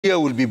Here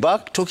we'll be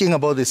back talking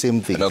about the same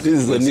thing. Okay,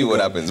 we'll see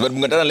what happens. But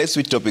Mgatana, let's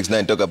switch topics now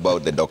and talk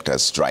about the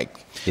doctors'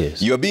 strike.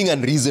 Yes. You're being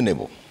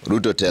unreasonable,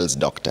 Ruto tells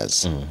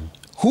doctors.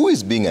 Who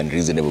is being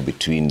unreasonable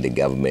between the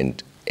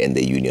government and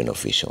the union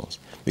officials?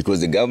 Because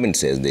the government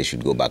says they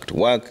should go back to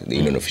work. The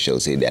union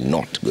officials say they're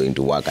not going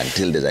to work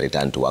until there's a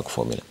return to work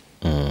formula.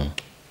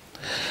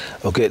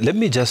 Okay, let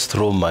me just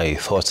throw my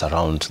thoughts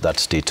around that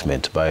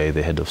statement by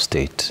the head of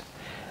state.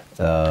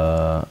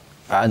 And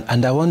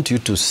I want you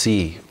to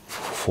see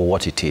for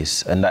what it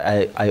is. And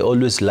I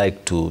always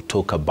like to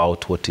talk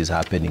about what is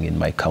happening in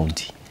my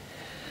county.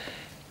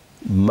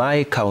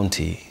 My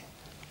county,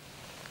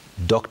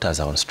 doctors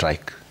are on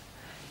strike.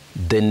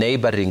 The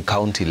neighboring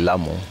county,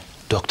 Lamu,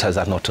 doctors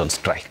are not on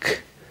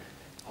strike.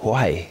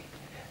 Why?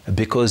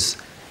 Because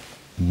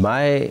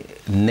my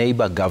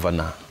neighbor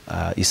governor,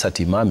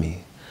 Isati Mami,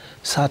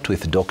 sat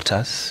with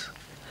doctors.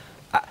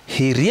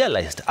 He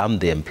realized I'm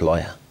the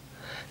employer.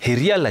 He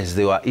realized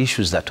there were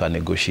issues that were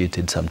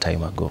negotiated some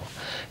time ago.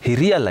 He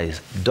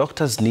realized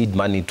doctors need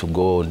money to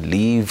go on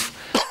leave,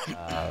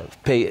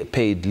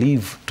 paid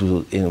leave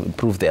to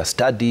improve their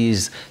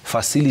studies,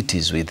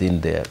 facilities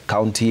within the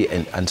county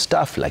and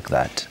stuff like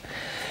that.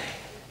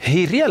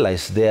 He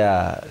realized there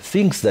are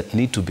things that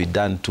need to be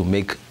done to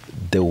make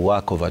the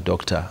work of a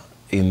doctor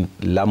in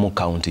Lamu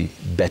County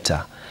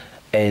better.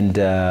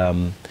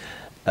 And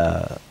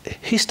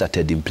he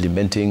started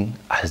implementing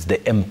as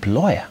the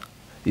employer,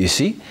 you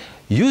see,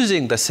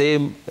 using the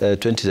same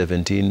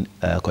 2017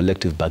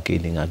 collective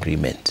bargaining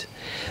agreement.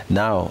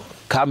 Now,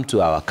 come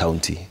to our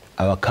county.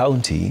 Our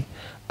county,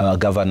 our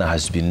governor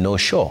has been no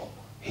show.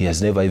 He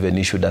has never even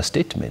issued a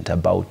statement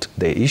about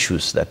the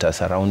issues that are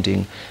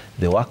surrounding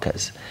the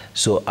workers.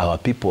 So our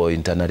people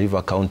in Tana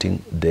River County,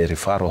 the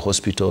referral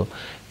hospital,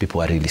 people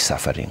are really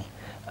suffering.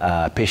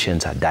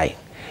 Patients are dying.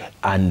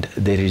 And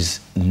there is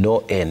no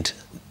end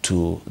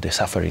to the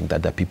suffering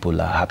that the people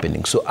are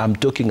happening. So I'm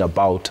talking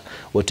about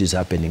what is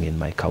happening in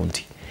my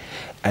county.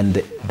 And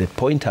the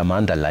point I'm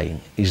underlying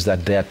is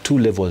that there are two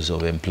levels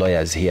of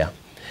employers here.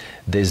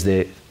 There's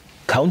the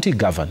county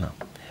governor,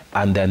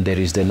 and then there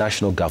is the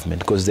national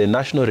government, because the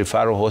national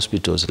referral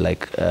hospitals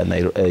like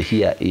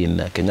here in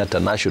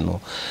Kenyatta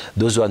National,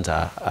 those ones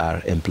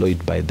are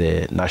employed by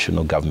the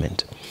national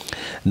government.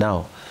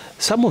 Now,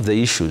 some of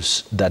the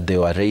issues that they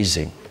were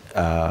raising,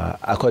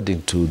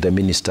 according to the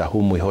minister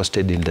whom we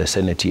hosted in the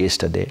Senate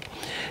yesterday,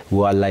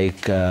 were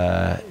like,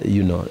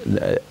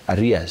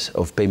 arrears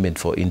of payment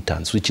for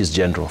interns, which is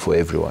general for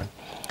everyone.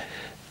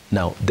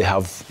 Now, they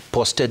have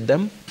posted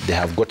them, they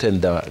have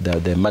gotten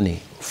the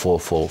money for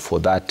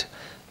that,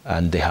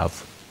 and they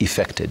have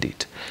effected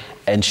it.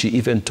 And she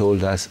even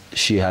told us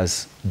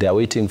they're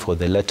waiting for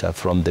the letter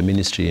from the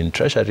Ministry in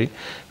Treasury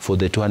for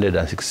the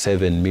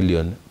 267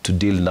 million to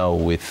deal now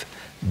with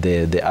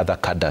the other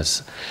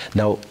cadres.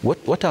 Now,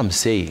 what I'm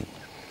saying,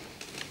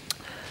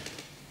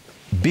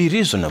 be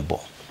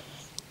reasonable.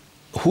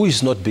 Who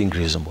is not being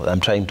reasonable? I'm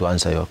trying to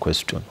answer your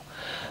question.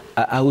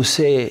 I will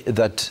say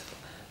that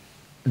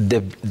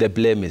the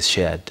blame is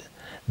shared.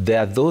 There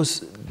are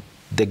those,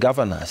 the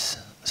governors,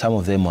 some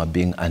of them are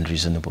being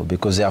unreasonable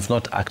because they have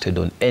not acted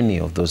on any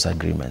of those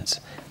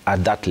agreements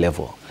at that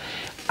level.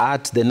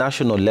 At the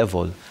national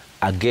level,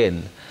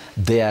 again,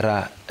 there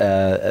are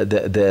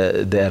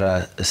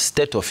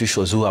state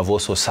officials who have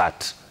also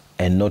sat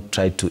and not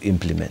tried to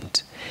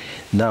implement.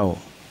 Now,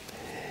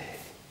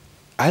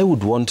 I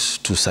would want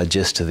to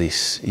suggest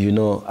this. You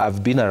know,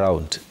 I've been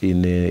around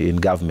in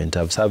government.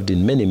 I've served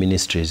in many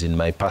ministries in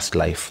my past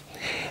life,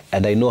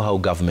 and I know how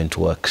government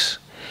works.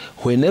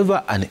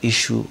 Whenever an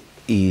issue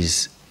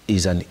is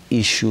an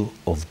issue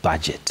of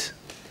budget,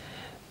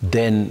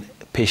 then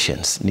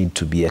patience need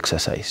to be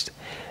exercised.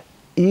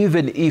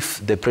 Even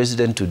if the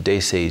president today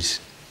says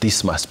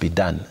this must be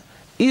done,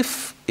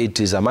 if it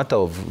is a matter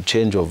of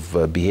change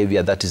of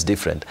behavior, that is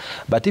different.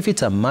 But if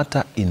it's a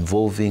matter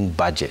involving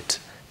budget,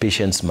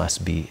 patience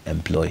must be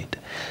employed.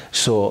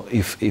 So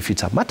if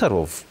it's a matter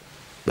of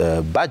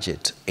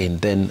budget, and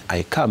then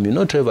I come, you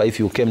know, Trevor, if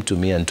you came to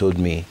me and told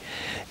me,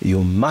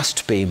 you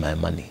must pay my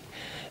money,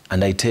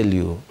 and I tell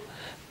you,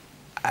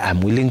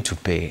 I'm willing to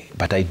pay,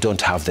 but I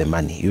don't have the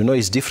money. You know,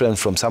 it's different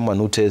from someone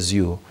who tells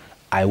you,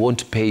 I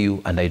won't pay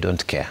you and I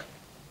don't care.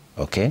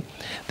 Okay?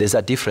 There's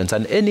a difference.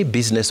 And any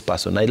business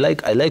person, I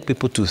like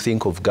people to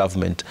think of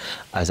government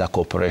as a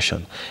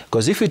corporation.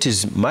 Because if it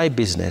is my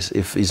business,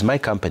 if it's my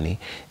company,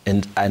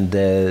 and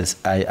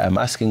I'm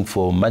asking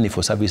for money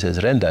for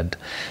services rendered,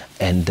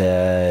 and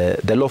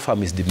the law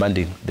firm is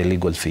demanding the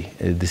legal fee,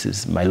 this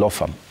is my law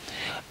firm,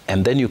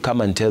 and then you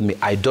come and tell me,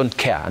 I don't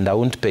care and I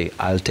won't pay,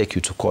 I'll take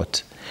you to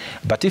court.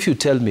 But if you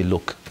tell me,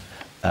 look,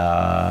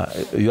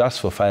 you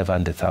asked for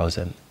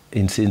 500,000,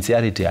 in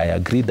sincerity, I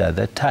agreed at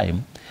that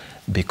time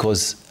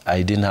because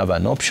I didn't have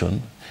an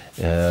option.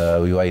 We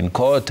were in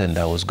court and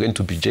I was going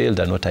to be jailed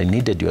and what I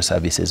needed your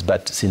services.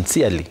 But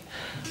sincerely,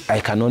 I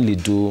can only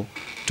do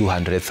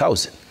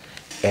 200,000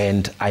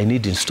 and I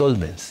need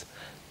installments.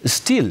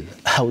 Still,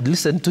 I would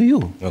listen to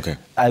you. Okay.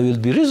 I will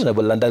be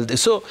reasonable. And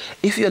so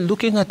if you're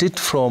looking at it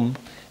from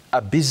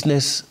a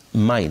business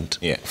mind,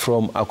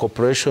 from a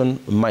corporation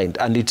mind,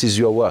 and it is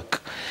your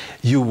work,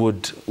 you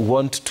would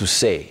want to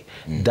say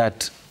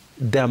that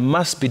there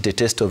must be the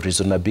test of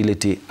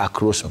reasonability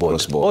across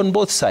board, on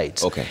both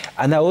sides. Okay.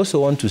 And I also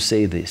want to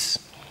say this.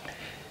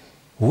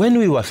 When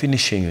we were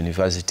finishing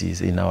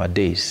universities in our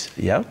days,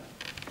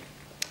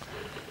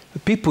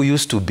 people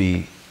used to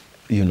be,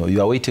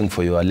 you are waiting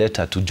for your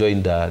letter to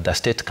join the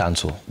state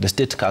council. The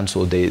state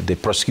council, the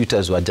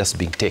prosecutors were just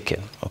being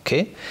taken,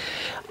 okay?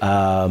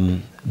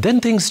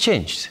 Then things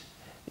changed,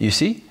 you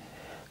see?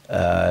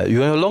 You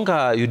no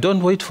longer, you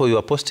don't wait for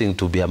your posting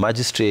to be a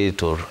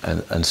magistrate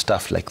and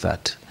stuff like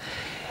that.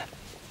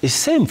 It's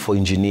same for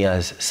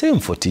engineers, same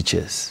for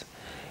teachers.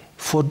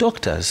 For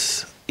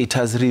doctors, it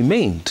has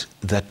remained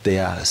that they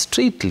are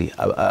strictly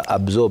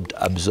absorbed.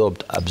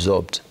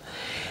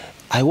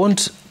 I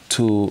want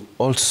to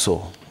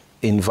also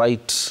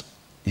invite,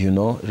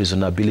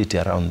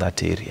 reasonability around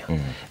that area.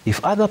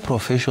 If other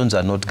professions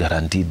are not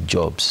guaranteed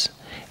jobs,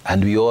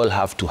 and we all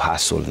have to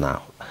hustle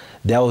now,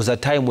 there was a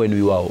time when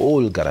we were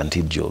all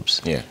guaranteed jobs,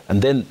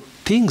 and then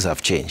things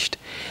have changed.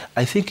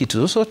 I think it is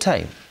also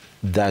time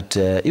that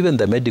even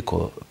the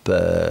medical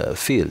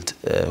field,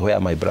 where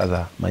my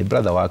brother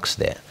works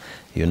there,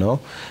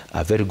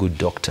 a very good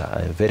doctor,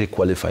 very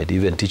qualified,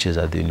 even teachers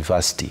at the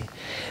university.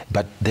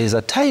 But there's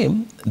a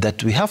time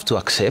that we have to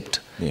accept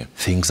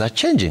things are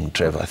changing,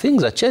 Trevor.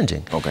 Things are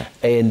changing. Okay.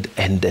 And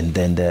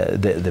then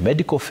the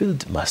medical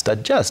field must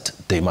adjust.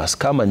 They must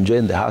come and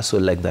join the hustle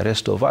like the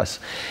rest of us.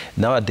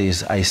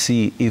 Nowadays, I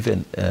see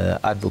even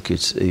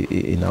advocates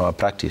in our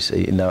practice,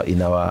 in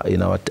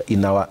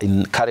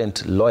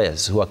current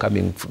lawyers who are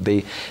coming.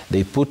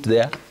 They put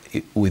there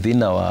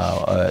within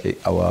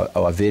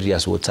our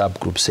various WhatsApp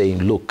groups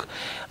saying, look,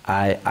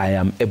 I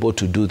am able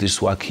to do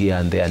this work here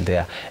and there and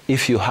there.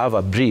 If you have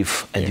a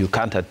brief and you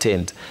can't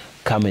attend,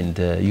 come and,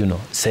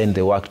 send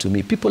the work to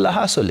me. People are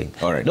hustling.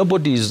 All right.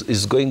 Nobody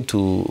is going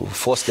to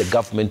force the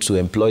government to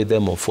employ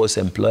them or force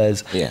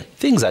employers.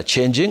 Things are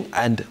changing,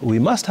 and we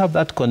must have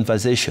that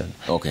conversation.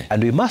 Okay.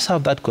 And we must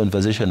have that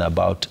conversation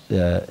about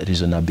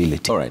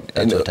reasonability. All right.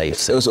 That's what I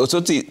say. So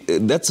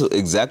that's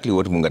exactly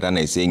what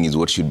Mungatana is saying is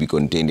what should be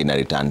contained in a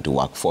return to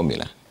work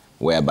formula,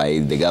 whereby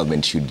the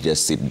government should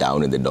just sit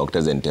down with the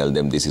doctors and tell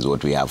them this is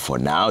what we have for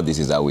now, this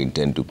is how we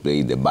intend to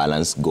play the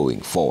balance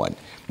going forward.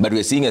 But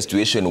we're seeing a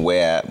situation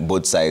where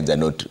both sides are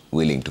not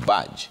willing to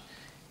budge.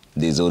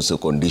 There's also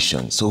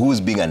conditions. So who's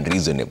being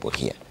unreasonable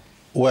here?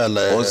 Well,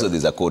 also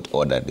there's a court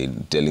order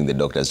telling the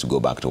doctors to go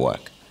back to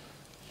work.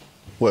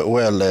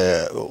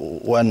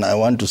 One, I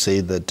want to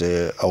say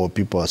that our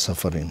people are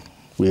suffering.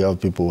 We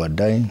have people who are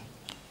dying.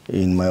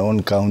 In my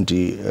own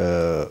county,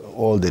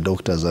 all the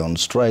doctors are on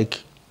strike,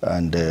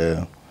 and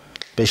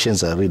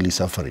patients are really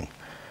suffering.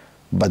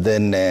 But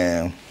then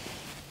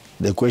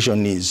the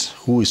question is,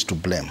 who is to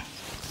blame?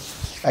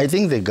 I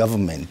think the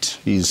government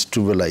is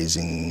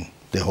trivializing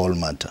the whole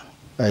matter.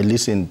 I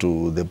listened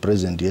to the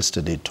president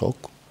yesterday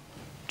talk,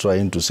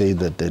 trying to say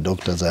that the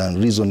doctors are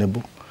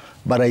unreasonable.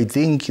 But I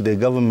think the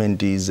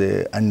government is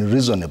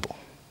unreasonable.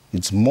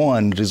 It's more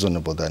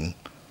unreasonable than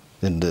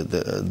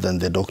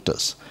the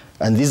doctors.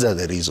 And these are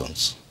the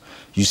reasons.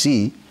 You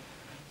see,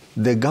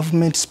 the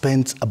government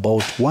spends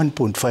about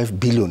 1.5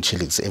 billion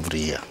shillings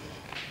every year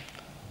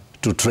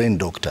to train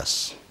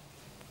doctors.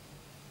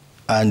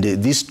 And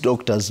these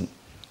doctors,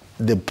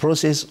 the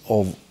process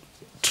of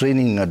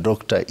training a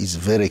doctor is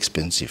very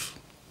expensive.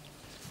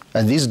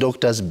 And these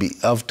doctors,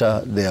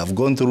 after they have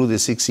gone through the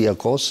 6-year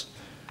course,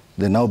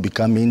 they now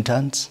become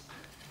interns.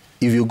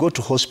 If you go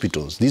to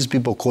hospitals, these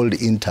people called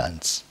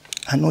interns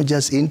are not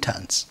just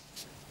interns.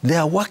 They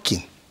are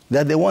working. They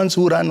are the ones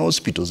who run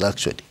hospitals,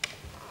 actually.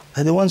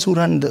 They are the ones who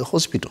run the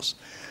hospitals.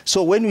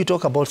 So when we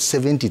talk about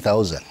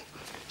 70,000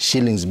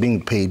 shillings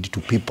being paid to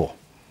people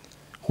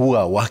who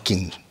are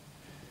working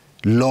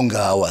longer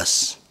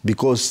hours,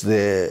 because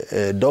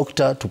the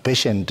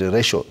doctor-to-patient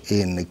ratio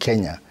in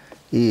Kenya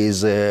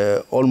is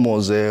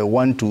almost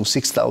 1 to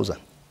 6,000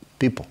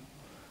 people.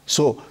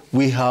 So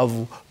we have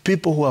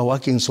people who are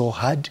working so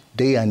hard,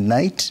 day and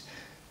night,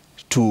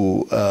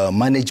 to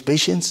manage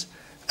patients,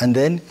 and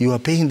then you are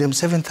paying them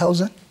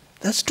 7,000?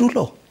 That's too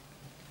low.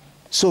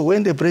 So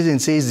when the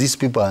president says these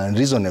people are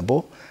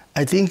unreasonable,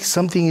 I think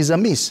something is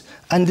amiss.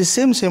 And the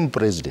same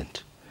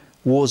president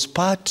was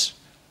part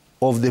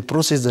of the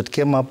process that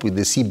came up with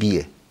the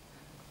CBA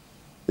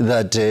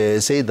that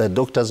say that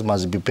doctors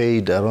must be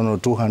paid, I don't know,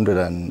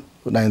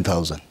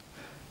 209,000.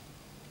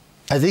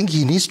 I think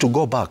he needs to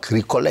go back,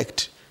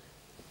 recollect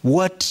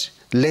what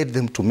led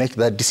them to make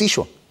that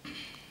decision.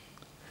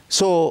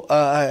 So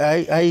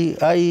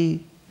I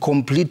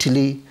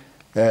completely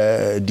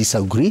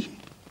disagree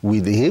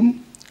with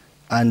him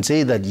and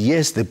say that,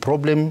 yes, the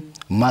problem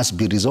must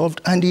be resolved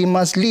and he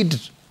must lead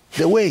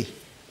the way.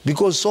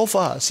 Because so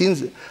far,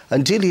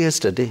 until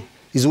yesterday,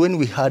 is when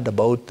we heard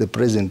about the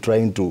president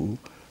trying to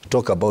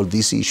talk about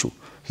this issue.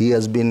 He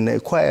has been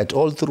quiet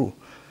all through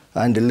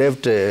and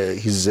left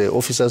his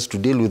officers to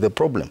deal with the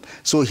problem.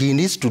 So he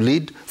needs to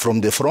lead from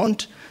the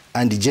front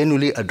and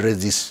genuinely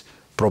address this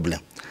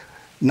problem.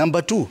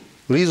 Number two,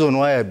 reason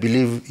why I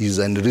believe is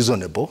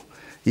unreasonable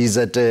is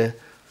that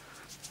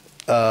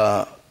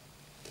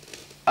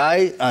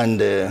I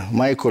and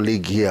my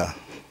colleague here,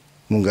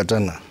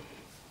 Mungatana,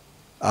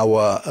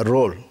 our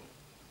role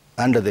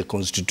under the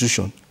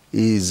Constitution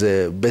is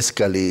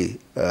basically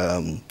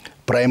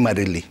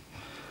primarily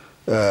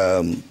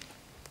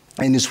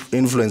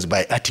influenced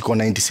by Article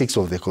 96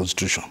 of the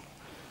Constitution,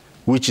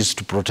 which is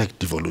to protect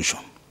devolution.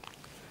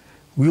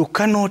 You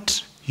cannot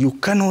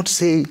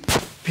say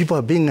people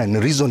are being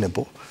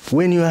unreasonable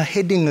when you are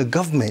heading a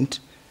government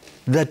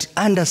that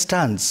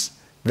understands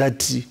that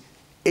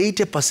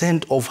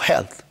 80% of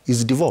health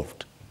is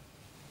devolved.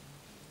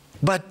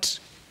 But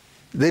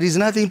there is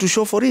nothing to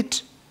show for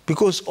it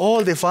because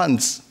all the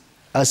funds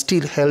are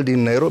still held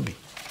in Nairobi.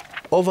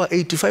 Over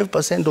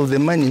 85% of the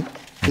money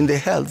in the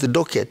health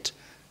docket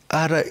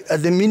are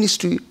at the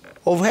Ministry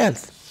of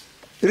Health.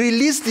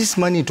 Release this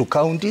money to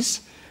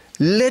counties,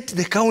 let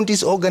the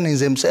counties organize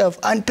themselves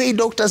and pay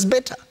doctors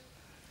better.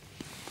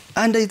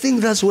 And I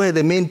think that's where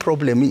the main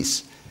problem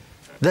is,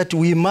 that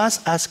we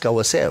must ask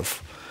ourselves,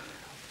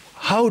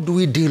 how do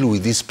we deal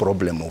with this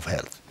problem of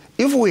health?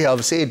 If we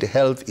have said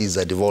health is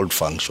a devolved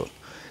function,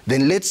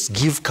 then let's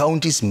give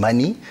counties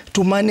money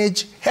to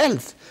manage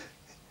health.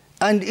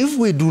 And if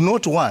we do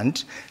not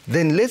want,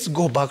 then let's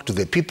go back to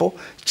the people,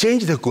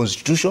 change the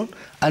constitution,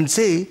 and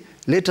say,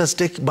 let us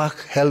take back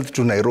health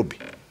to Nairobi.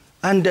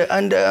 And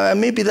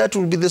maybe that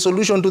will be the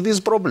solution to this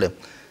problem.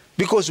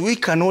 Because we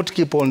cannot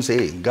keep on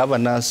saying,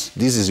 governors,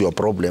 this is your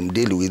problem,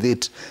 deal with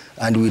it,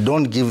 and we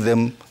don't give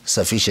them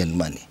sufficient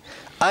money.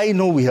 I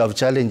know we have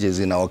challenges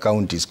in our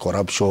counties,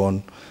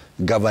 corruption,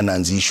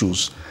 governance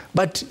issues,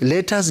 but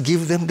let us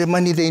give them the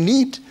money they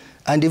need.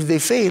 And if they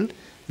fail,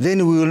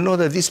 then we will know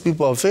that these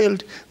people have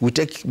failed. We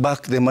take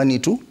back the money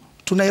to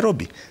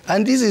Nairobi.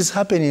 And this is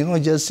happening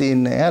not just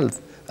in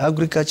health,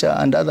 agriculture,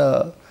 and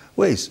other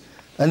ways.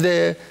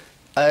 And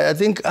I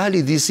think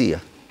early this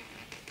year,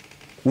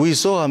 we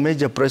saw a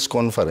major press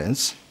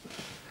conference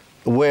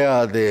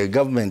where the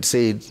government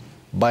said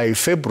by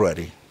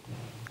February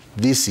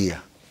this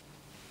year,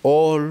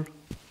 all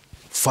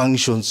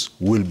functions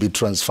will be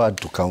transferred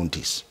to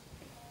counties.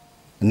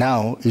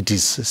 Now it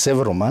is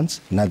several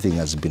months, nothing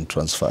has been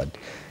transferred.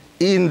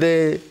 In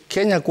the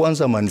Kenya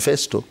Kwanza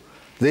manifesto,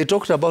 they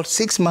talked about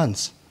 6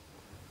 months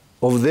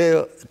of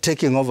their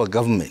taking over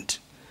government.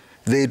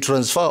 They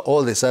transfer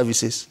all the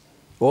services,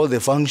 all the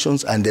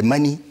functions and the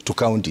money to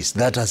counties.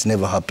 That has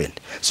never happened.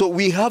 So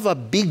we have a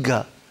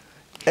bigger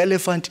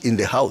elephant in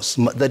the house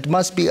that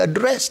must be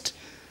addressed.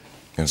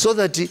 Yes. So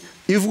that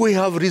if we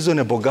have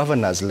reasonable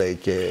governors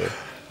like the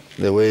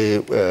way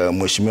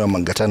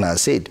Mheshimiwa Mangatana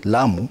said,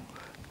 Lamu,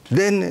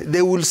 then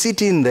they will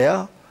sit in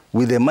there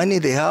with the money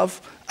they have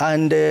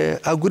and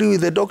agree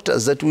with the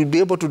doctors that we'll be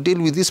able to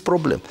deal with this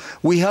problem.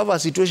 We have a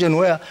situation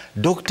where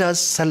doctors'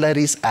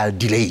 salaries are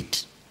delayed.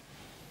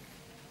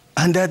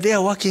 And they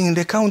are working in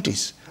the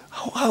counties.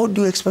 How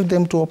do you expect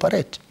them to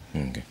operate?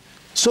 Okay.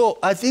 So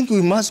I think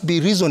we must be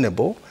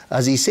reasonable,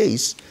 as he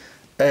says,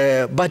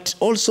 but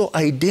also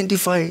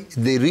identify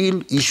the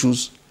real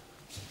issues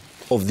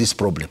of this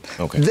problem.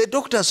 Okay. The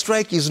doctor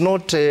strike is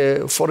not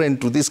foreign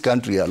to this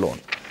country alone.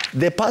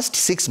 The past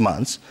 6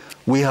 months,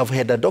 we have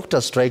had a doctor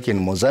strike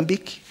in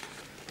Mozambique.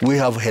 We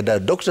have had a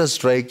doctor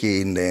strike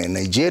in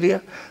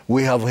Nigeria.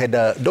 We have had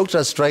a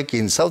doctor strike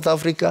in South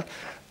Africa.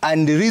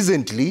 And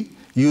recently,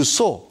 you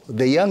saw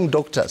the young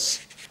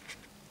doctors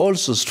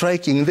also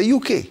striking in the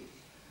UK.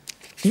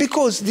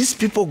 Because these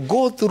people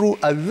go through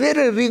a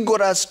very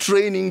rigorous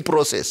training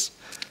process.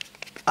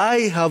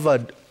 I have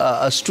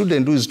a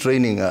student who is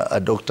training a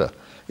doctor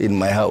in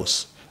my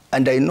house,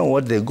 and I know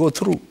what they go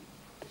through.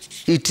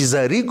 It is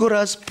a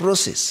rigorous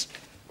process.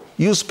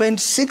 You spend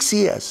 6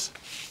 years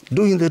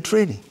doing the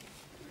training.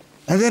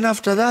 And then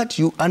after that,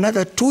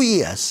 another 2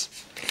 years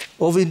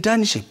of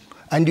internship.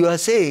 And you are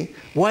saying,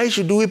 why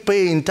should we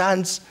pay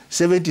interns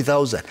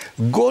 70,000?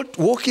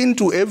 Walk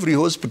into every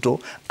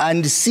hospital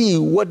and see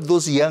what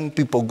those young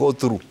people go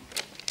through.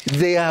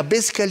 They are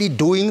basically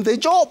doing the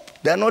job.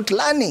 They are not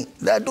learning.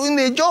 They are doing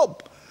their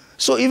job.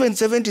 So even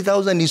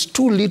 70,000 is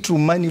too little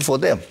money for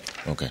them.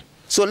 Okay.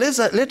 So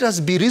let us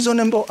be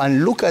reasonable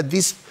and look at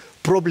this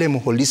problem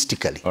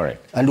holistically. All right.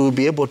 And we'll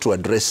be able to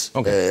address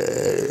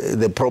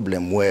the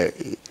problem where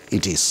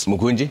it is.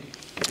 Mukunji?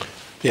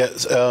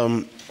 Yes.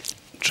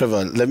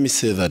 Trevor, let me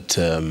say that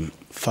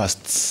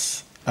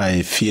first,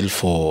 I feel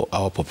for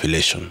our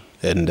population,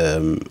 and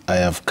I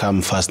have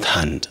come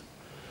firsthand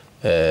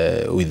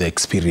with the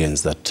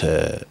experience that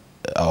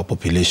our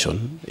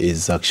population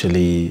is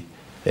actually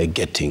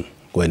getting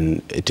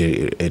when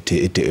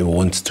it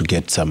wants to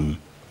get some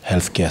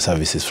healthcare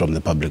services from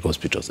the public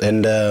hospitals.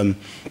 And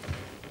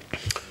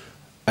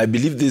I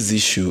believe this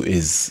issue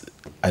is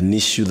an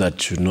issue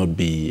that should not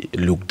be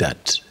looked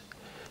at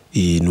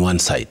in one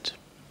side.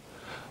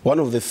 One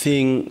of the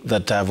things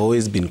that I've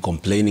always been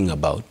complaining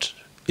about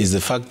is the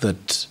fact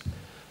that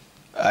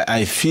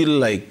I feel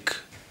like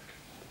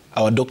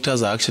our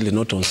doctors are actually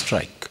not on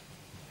strike,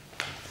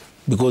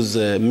 because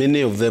many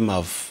of them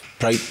have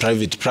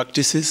private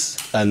practices,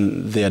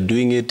 and they are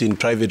doing it in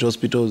private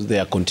hospitals. They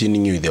are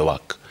continuing with their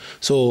work.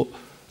 So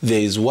there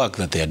is work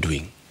that they are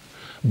doing.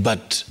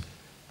 But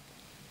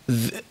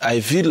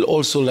I feel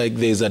also like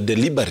there is a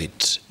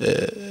deliberate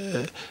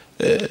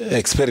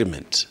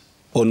experiment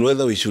on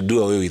whether we should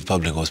do away with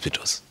public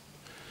hospitals.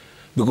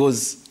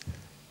 Because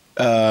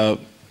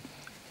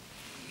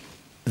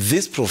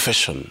this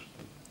profession,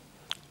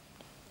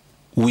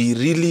 we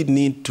really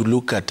need to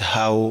look at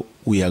how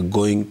we are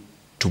going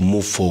to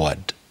move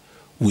forward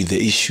with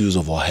the issues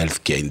of our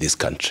healthcare in this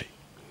country.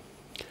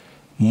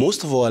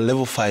 Most of our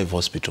level 5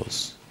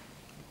 hospitals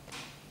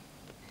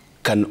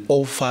can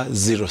offer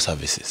 0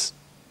 services.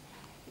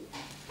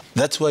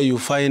 That's why you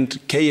find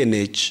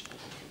KNH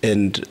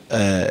and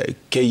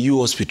KU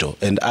Hospital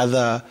and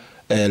other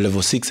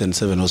level 6 and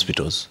 7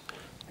 hospitals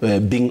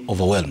being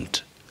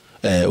overwhelmed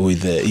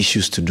with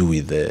issues to do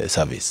with the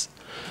service.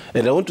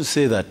 And I want to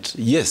say that,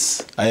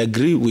 yes, I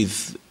agree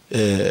with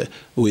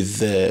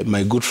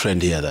my good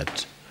friend here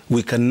that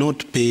we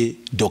cannot pay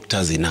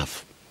doctors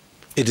enough.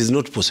 It is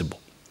not possible.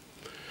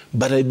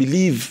 But I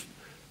believe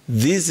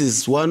this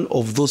is one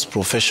of those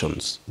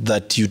professions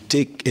that you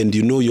take and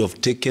you know you have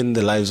taken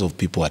the lives of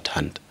people at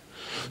hand.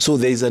 So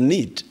there is a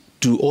need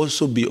to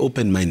also be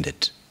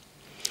open-minded.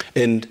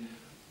 And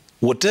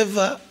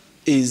whatever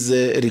is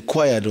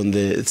required on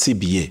the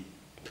CBA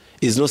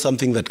is not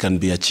something that can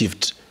be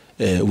achieved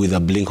with a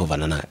blink of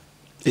an eye.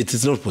 It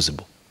is not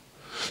possible.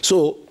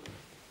 So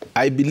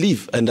I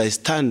believe, and I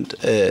stand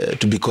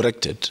to be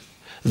corrected,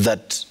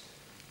 that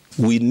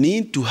we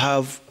need to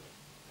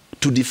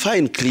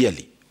define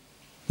clearly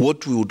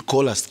what we would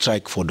call a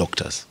strike for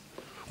doctors.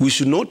 We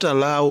should not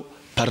allow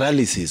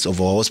paralysis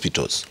of our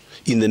hospitals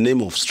in the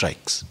name of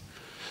strikes.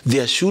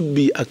 There should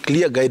be a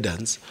clear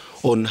guidance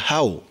on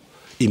how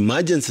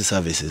emergency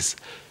services,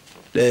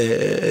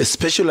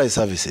 specialized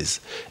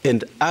services,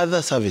 and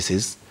other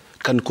services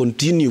can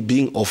continue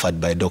being offered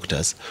by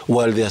doctors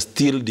while they are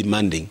still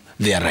demanding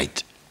their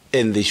right,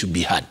 and they should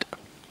be heard.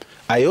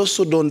 I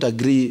also don't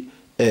agree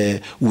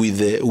with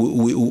the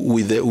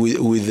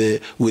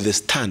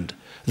stand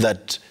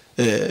that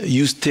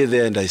you stay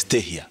there and I stay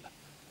here.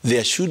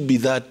 There should be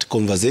that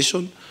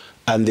conversation,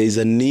 and there is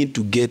a need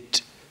to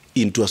get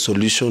into a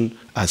solution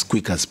as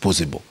quick as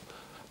possible.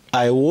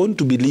 I want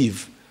to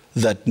believe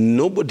that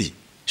nobody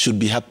should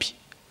be happy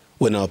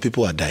when our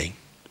people are dying.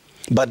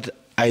 But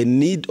I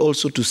need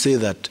also to say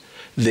that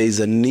there is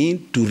a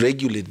need to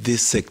regulate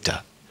this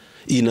sector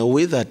in a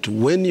way that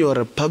when you are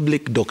a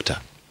public doctor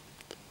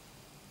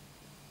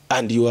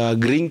and you are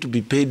agreeing to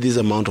be paid this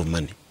amount of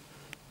money,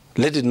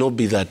 let it not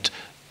be that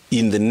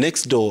in the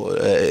next door,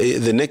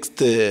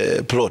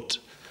 plot,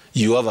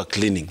 you have a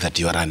clinic that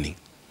you are running.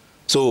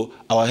 So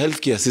our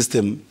healthcare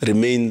system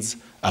remains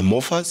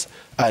amorphous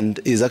and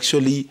is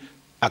actually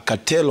a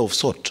cartel of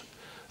sort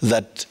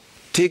that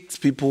takes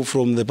people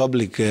from the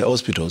public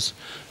hospitals,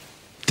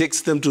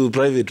 takes them to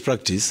private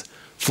practice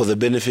for the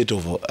benefit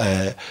of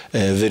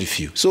very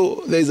few.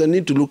 So there is a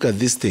need to look at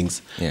these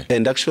things. Yeah.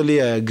 And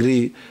actually, I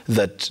agree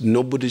that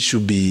nobody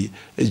should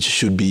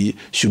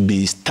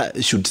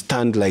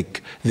stand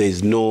like there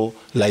is no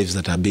lives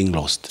that are being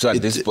lost. So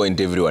at this point,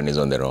 everyone is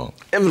on the wrong.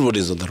 Everybody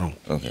is on the wrong.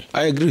 Okay.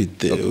 I agree.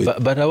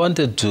 But I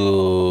wanted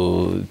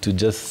to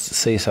just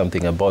say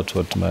something about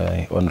what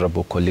my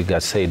honorable colleague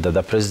has said, that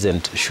the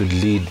president should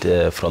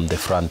lead from the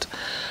front.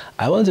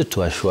 I wanted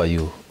to assure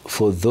you,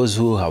 for those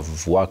who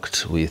have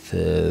worked with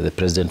the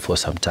president for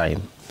some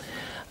time,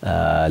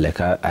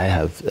 like I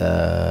have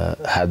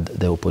had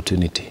the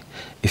opportunity,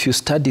 if you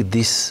study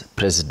this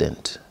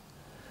president,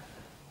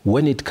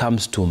 when it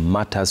comes to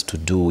matters to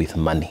do with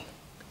money,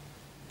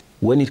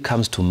 when it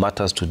comes to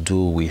matters to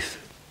do with,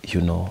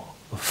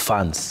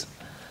 funds,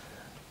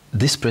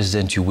 this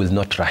president, you will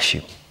not rush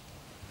him.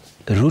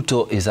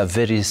 Ruto is a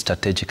very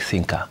strategic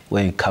thinker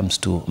when it comes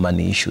to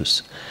money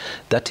issues.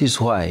 That is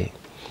why,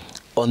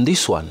 on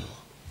this one,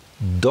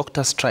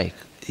 doctor strike,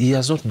 he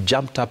has not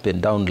jumped up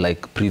and down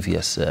like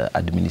previous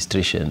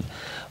administration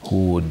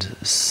who would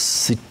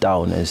sit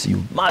down and say,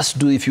 you must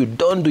do, if you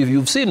don't do, if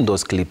you've seen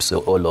those clips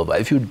all over,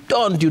 if you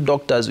don't do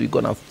doctors, we're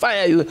going to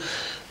fire you.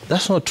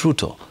 That's not true,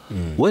 though.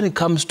 When it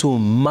comes to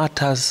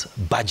matters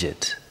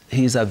budget,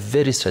 he is a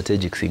very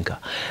strategic thinker,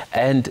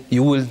 and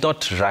you will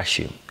not rush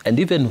him. And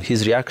even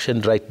his reaction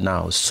right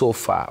now, so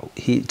far,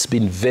 it's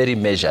been very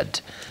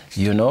measured,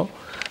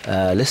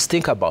 Let's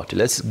think about it.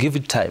 Let's give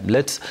it time.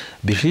 Let's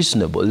be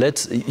reasonable.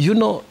 Let's,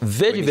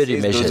 very,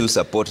 very measured. Those who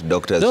support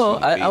doctors. No,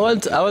 I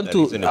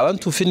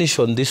want to finish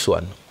on this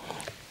one.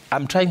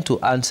 I'm trying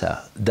to answer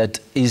that,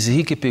 is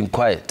he keeping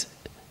quiet?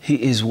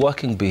 He is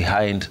working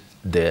behind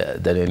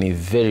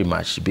very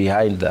much,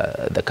 behind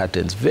the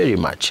curtains, very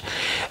much.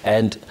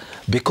 And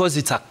because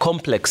it's a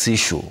complex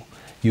issue,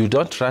 you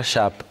don't rush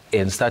up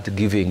and start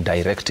giving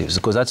directives,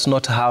 because that's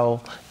not how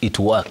it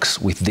works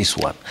with this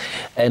one.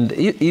 And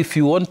if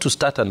you want to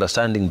start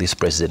understanding this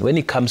president, when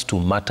it comes to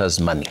matters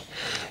money,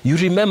 you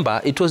remember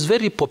it was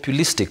very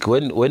populistic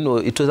when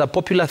it was a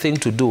popular thing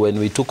to do when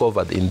we took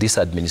over in this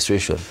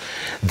administration,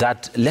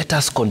 that let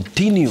us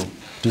continue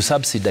to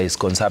subsidize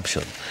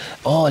consumption.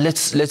 Oh,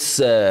 let's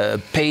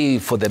pay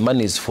for the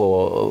monies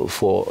for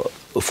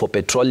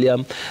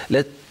petroleum.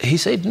 He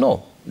said,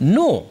 no.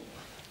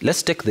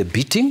 Let's take the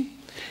beating,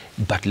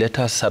 but let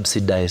us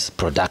subsidize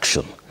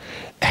production.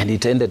 And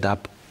it ended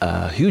up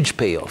huge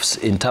payoffs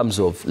in terms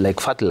of like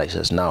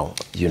fertilizers now,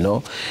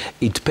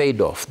 it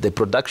paid off. The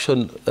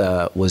production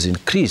was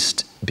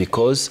increased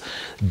because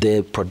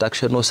the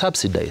production was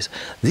subsidized.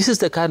 This is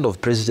the kind of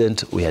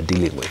president we are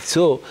dealing with.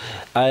 So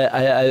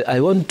I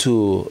want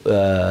to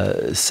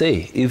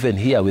say, even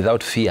here,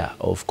 without fear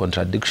of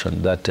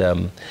contradiction, that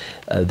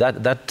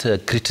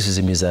that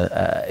criticism is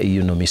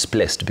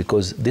misplaced,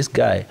 because this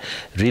guy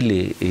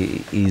really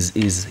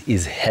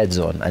is heads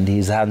on and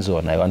he's hands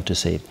on, I want to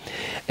say.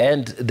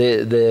 And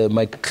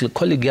my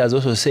colleague has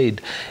also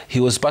said he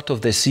was part of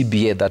the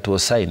CBA that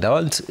was signed. I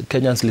want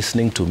Kenyans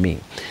listening to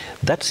me.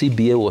 That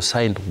CBA was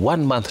signed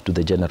 1 month to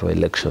the general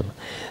election.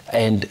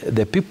 And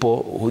the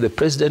people, the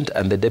president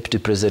and the deputy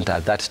president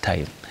at that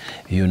time,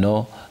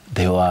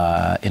 they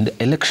were in the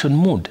election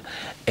mood.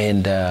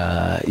 And,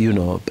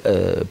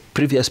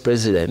 previous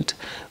president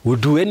would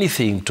do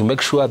anything to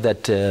make sure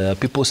that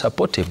people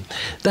support him.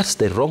 That's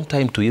the wrong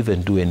time to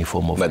even do any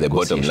form of But the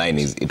bottom line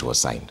is it was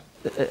signed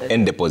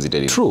and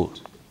deposited. True.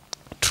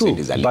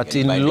 But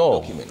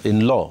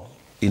in law,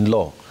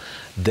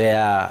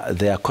 there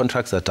are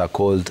contracts that are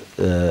called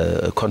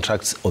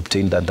contracts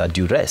obtained under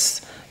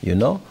duress,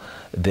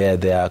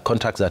 There are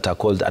contracts that are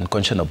called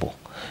unconscionable.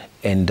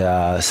 And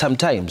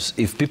sometimes,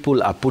 if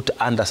people are put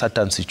under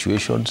certain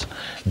situations,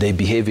 they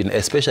behave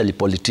especially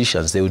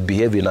politicians, they would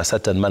behave in a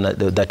certain manner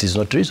that is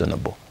not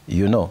reasonable,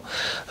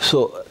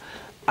 So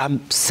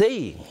I'm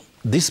saying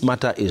this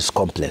matter is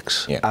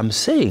complex. Yeah. I'm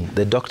saying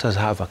the doctors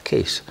have a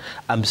case.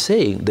 I'm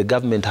saying the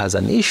government has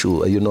an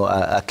issue,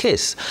 a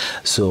case.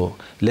 So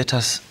let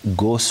us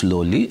go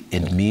slowly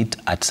and meet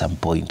at some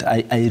point.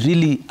 I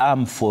really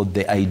am for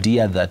the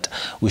idea that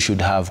we should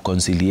have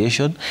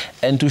conciliation,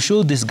 and to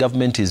show this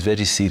government is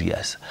very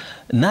serious.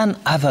 None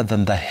other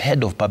than the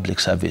head of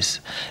public service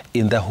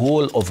in the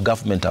whole of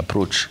government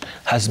approach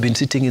has been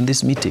sitting in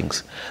these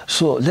meetings.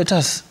 So let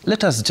us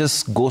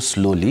just go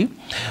slowly.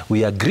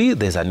 We agree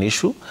there's an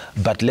issue,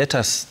 but let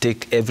us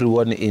take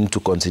everyone into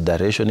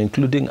consideration,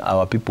 including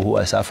our people who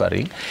are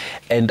suffering.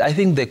 And I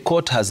think the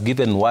court has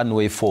given one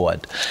way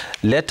forward.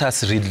 Let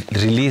us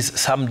release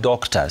some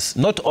doctors,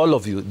 not all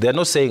of you. They're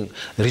not saying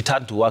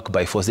return to work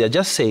by force. They're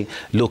just saying,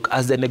 look,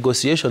 as the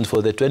negotiations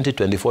for the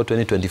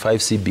 2024-2025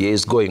 CBA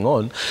is going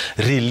on,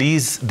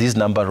 release this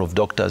number of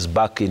doctors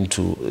back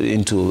into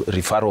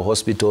referral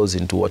hospitals,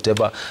 into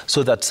whatever,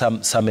 so that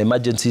some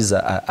emergencies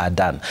are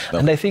done. No.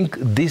 And I think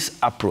this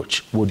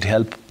approach would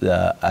help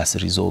us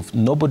resolve.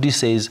 Nobody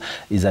says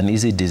it's an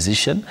easy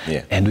decision,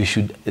 and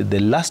the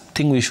last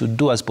thing we should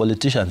do as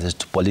politicians is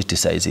to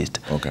politicize it.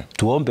 Okay.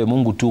 Tuombe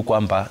Mungu tu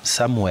kwamba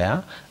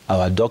somewhere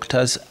our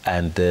doctors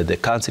and the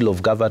Council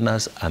of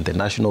Governors and the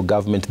national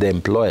government, the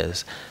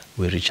employers,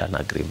 we reach an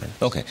agreement.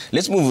 Okay,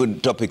 let's move on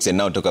topics and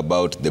now talk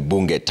about the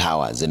Bunge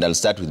Towers. And I'll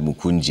start with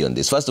Mukunji on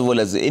this. First of all,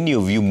 has any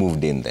of you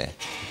moved in there?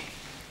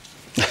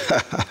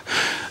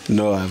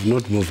 No, I have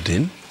not moved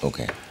in.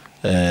 Okay.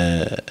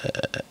 I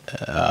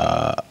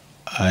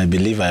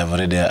believe I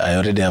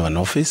already have an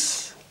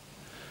office.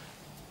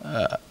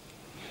 I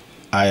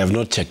have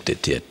not checked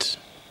it yet.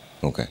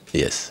 Okay.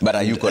 Yes. But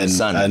are you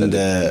concerned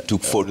that it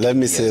took 4 let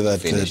me say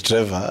that,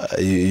 Trevor,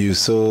 you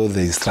saw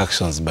the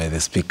instructions by the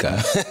Speaker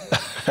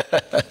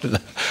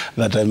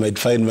that I might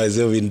find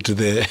myself into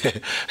the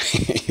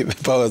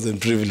Powers and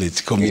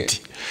Privilege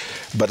Committee. Yeah.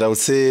 But I would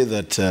say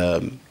that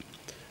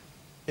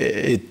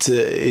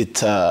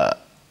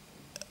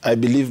I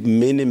believe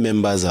many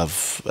members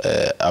have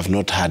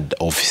not had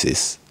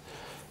offices,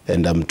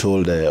 and I'm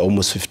told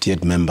almost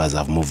 58 members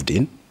have moved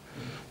in.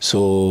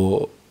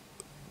 So,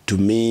 to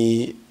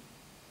me,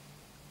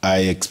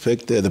 I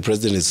expect the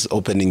president is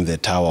opening the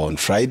tower on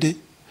Friday.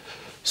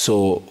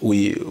 So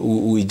we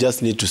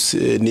just need to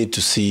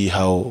see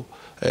how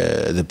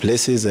the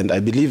place is, and I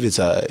believe it's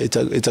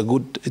a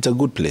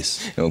good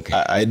place. Okay.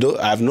 I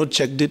have not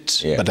checked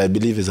it, but I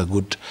believe it's a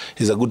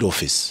good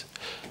office.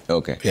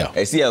 Okay. Yeah.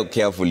 I see how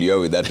careful you are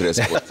with that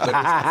response.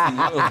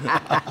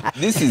 But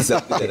this is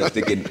something that has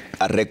taken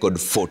a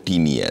record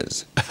 14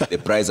 years. The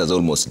price has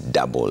almost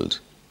doubled.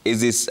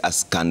 Is this a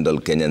scandal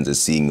Kenyans are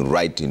seeing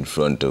right in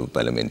front of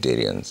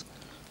parliamentarians?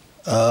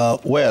 I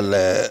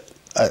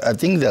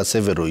think there are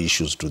several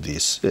issues to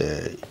this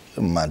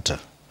matter.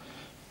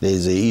 There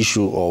is the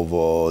issue of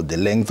the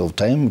length of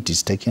time it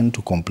is taken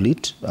to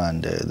complete,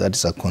 and that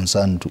is a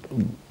concern to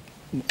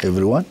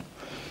everyone.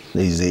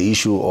 There is the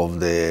issue of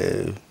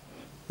the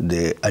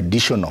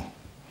additional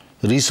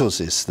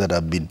resources that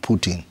have been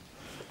put in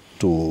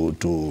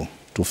to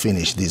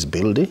finish this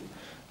building.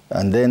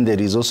 And then there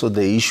is also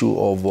the issue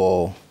of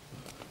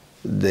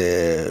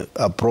the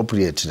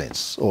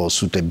appropriateness or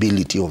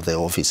suitability of the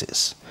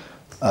offices.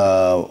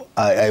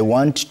 I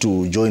want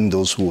to join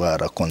those who are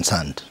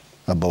concerned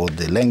about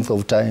the length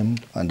of time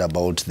and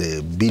about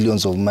the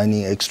billions of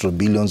money, extra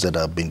billions that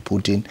have been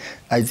put in.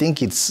 I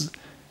think it's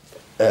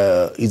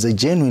is a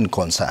genuine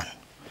concern.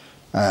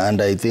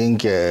 And I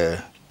think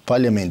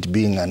Parliament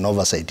being an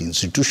oversight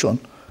institution,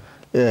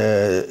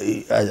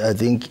 I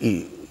think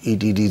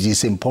it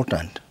is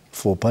important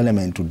for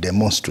Parliament to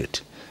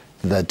demonstrate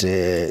that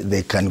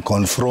they can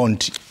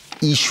confront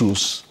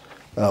issues,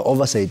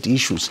 oversight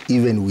issues,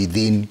 even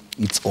within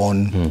its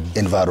own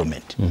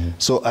environment.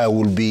 So I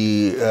will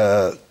be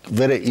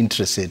very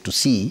interested to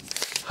see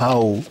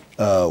how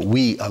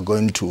we are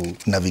going to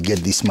navigate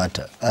this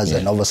matter as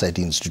an oversight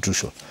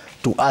institution,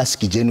 to ask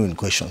genuine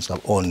questions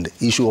on the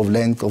issue of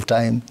length of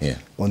time,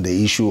 on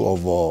the issue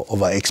of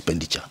over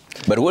expenditure.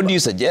 But what do you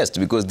suggest?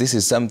 Because this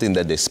is something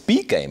that the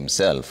Speaker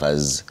himself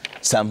has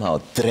somehow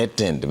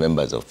threatened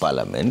members of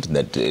Parliament,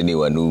 that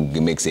anyone who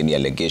makes any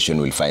allegation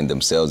will find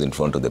themselves in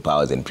front of the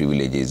Powers and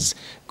Privileges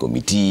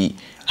Committee.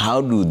 How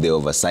do the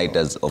oversight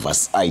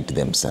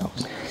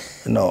themselves?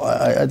 No,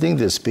 I think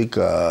the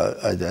Speaker,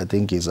 I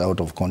think, is out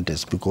of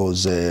context,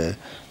 because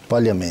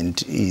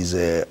Parliament is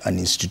an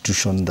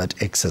institution that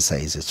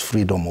exercises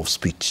freedom of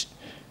speech.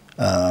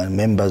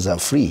 Members are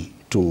free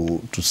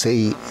to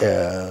say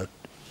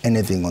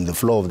anything on the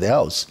floor of the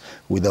House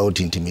without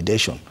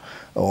intimidation.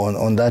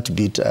 On that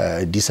bit,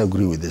 I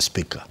disagree with the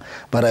Speaker.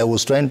 But I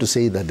was trying to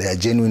say that there are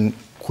genuine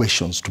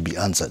questions to be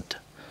answered.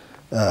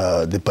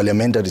 The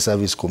Parliamentary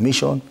Service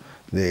Commission,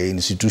 the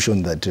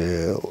institution that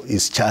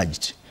is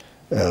charged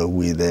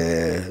with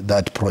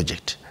that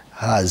project,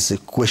 has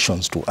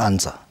questions to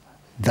answer.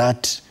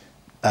 That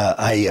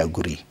I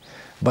agree.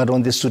 But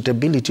on the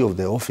suitability of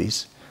the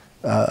office,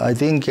 I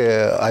think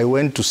I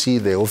went to see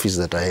the office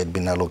that I had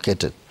been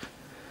allocated.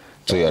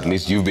 So at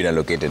least you've been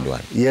allocated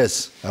one?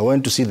 Yes, I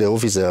went to see the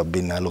office I have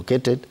been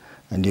allocated,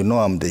 and you know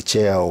I'm the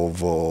chair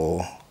of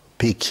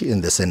PIC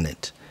in the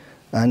Senate.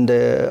 And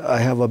I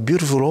have a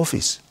beautiful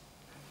office.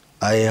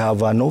 I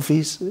have an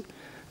office,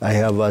 I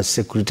have a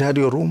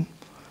secretarial room,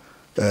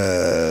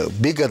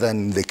 bigger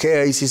than the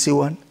KICC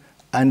one,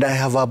 and I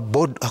have a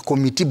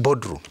committee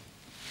boardroom,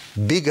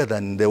 bigger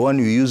than the one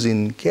you use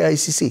in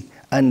KICC.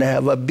 And I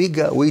have a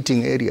bigger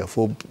waiting area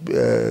for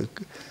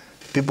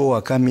people who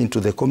are coming to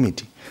the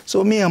committee.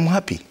 So me, I'm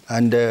happy.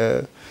 And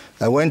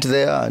I went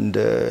there and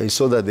I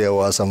saw that there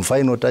were some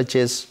final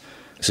touches.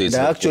 So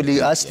I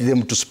actually asked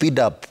them to speed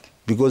up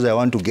because I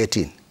want to get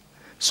in.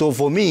 So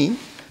for me,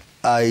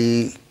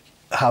 I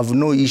have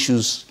no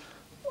issues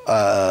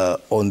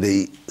on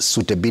the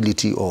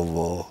suitability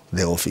of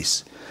the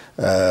office.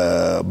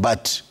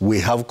 But we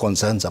have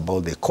concerns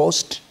about the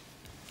cost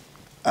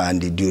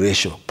and the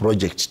duration,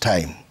 project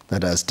time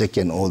that has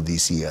taken all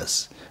these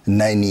years.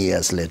 9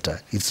 years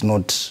later, it's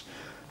not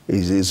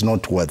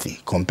worthy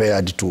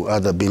compared to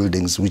other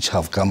buildings which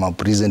have come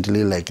up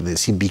recently, like the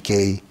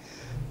CBK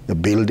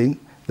building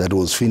that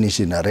was finished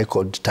in a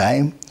record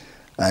time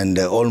and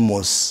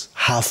almost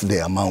half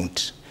the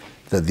amount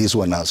that this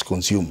one has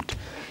consumed.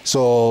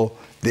 So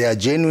there are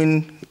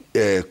genuine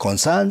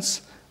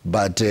concerns,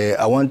 but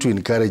I want to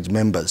encourage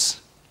members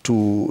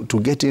to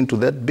get into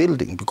that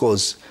building,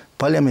 because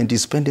Parliament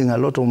is spending a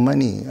lot of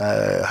money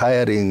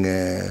hiring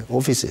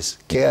offices,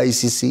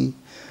 KICC,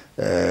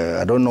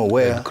 I don't know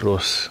where,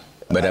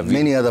 but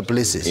many other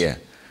places. Yeah,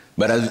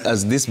 but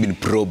has this been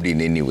probed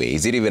in any way?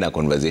 Is it even a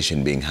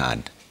conversation being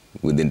had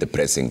within the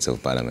precincts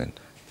of Parliament?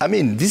 I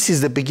mean, this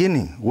is the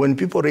beginning. When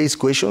people raise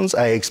questions,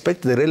 I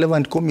expect the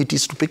relevant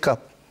committees to pick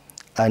up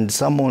and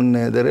summon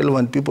the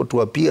relevant people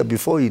to appear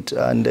before it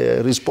and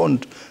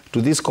respond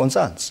to these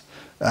concerns.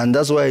 And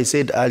that's why I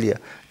said earlier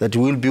that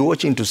we'll be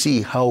watching to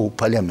see how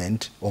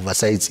Parliament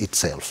oversees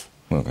itself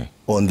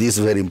on this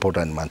very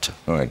important matter.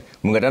 All right.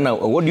 Mungatana,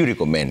 what do you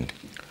recommend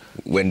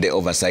when the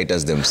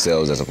oversights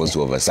themselves are supposed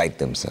to oversight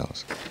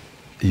themselves?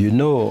 You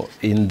know,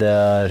 in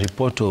the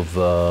report of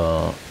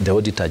the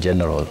Auditor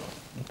General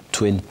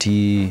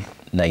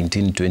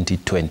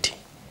 2019-2020,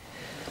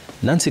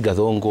 Nancy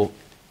Gathongo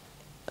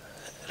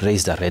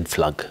raised a red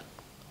flag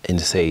and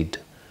said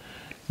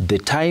the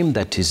time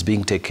that is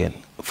being taken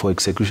for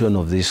execution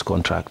of this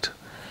contract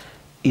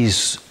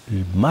is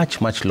much,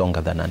 much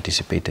longer than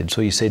anticipated.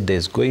 So he said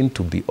there's going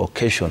to be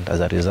occasioned, as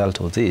a result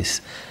of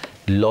this,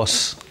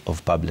 loss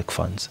of public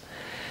funds.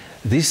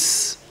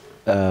 This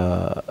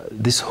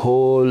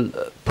whole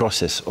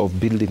process of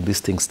building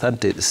this thing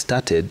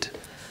started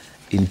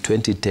in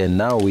 2010.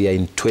 Now we are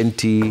in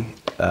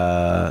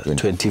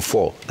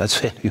 2024.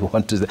 That's when we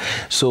want to.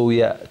 So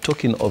we are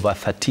talking over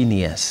 13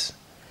 years.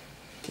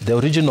 The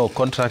original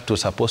contract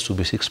was supposed to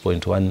be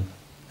 6.1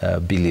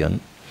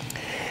 billion.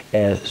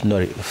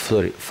 Sorry,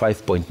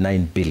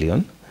 5.9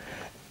 billion.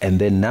 And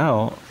then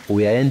now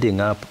we are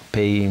ending up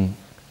paying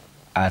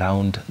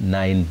around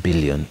 9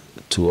 billion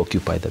to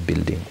occupy the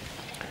building.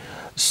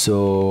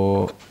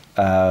 So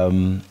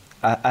I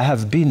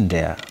have been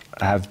there.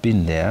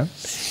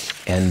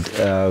 And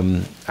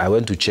I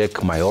went to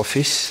check my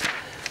office,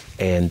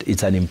 and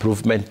it's an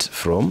improvement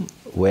from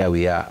where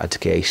we are at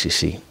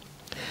KICC.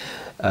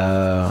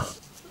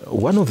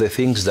 One of the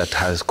things that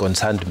has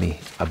concerned me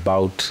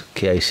about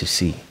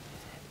KICC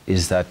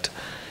is that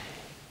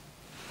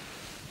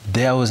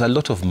there was a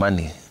lot of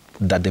money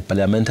that the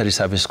Parliamentary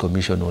Service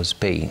Commission was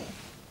paying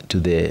to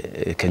the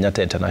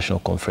Kenyatta International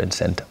Conference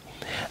Center.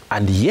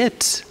 And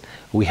yet,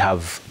 we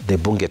have the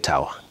Bunge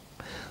Tower.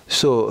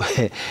 So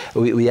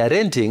we are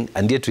renting,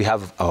 and yet we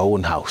have our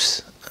own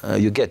house.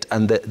 You get,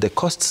 and the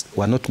costs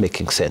were not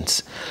making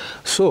sense.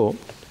 So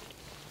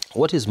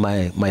what is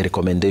my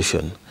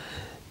recommendation?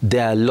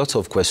 There are lots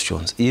of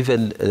questions.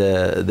 Even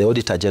the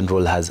Auditor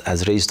General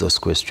has raised those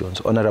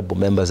questions. Honorable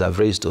members have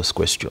raised those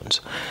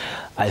questions.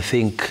 I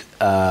think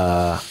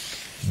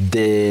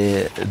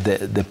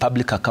the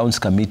Public Accounts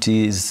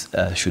Committees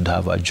should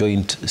have a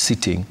joint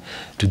sitting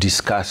to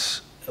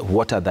discuss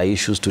what are the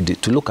issues,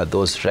 to look at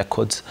those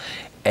records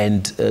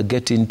and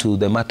get into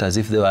the matters.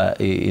 If there are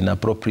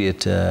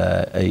inappropriate,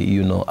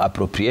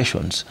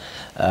 appropriations,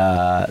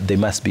 they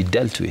must be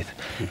dealt with.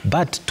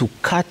 But to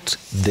cut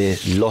the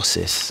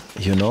losses,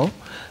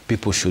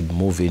 people should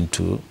move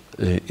into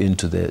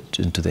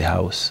the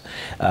house,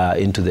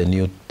 into the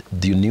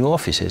new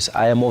offices.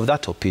 I am of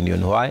that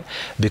opinion. Why?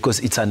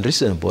 Because it's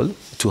unreasonable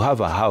to have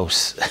a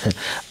house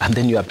and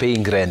then you are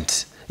paying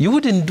rent. You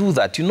wouldn't do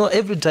that.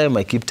 Every time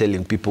I keep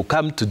telling people,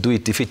 come to do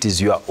it if it is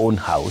your own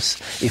house,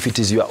 if it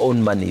is your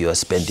own money you are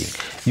spending.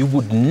 You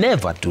would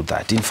never do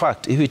that. In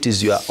fact, if it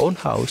is your own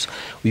house,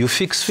 you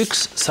fix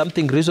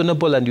something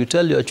reasonable and you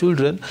tell your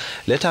children,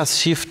 let us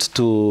shift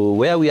to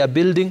where we are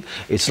building.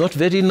 It's not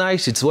very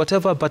nice, it's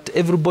whatever, but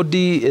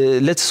everybody,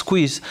 let's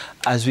squeeze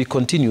as we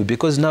continue,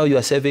 because now you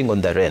are saving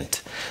on the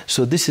rent.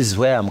 So this is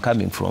where I'm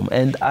coming from.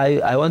 And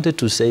I wanted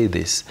to say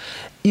this.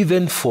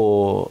 Even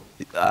for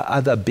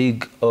other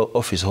big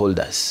office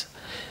holders,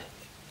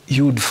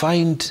 you would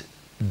find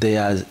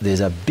there's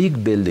a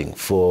big building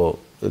for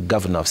the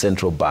Governor of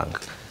Central Bank,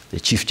 the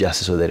Chief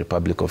Justice of the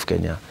Republic of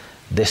Kenya,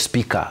 the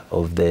Speaker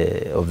of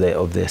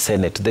the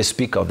Senate, the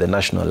Speaker of the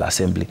National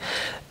Assembly.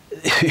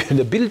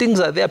 The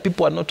buildings are there,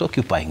 people are not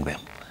occupying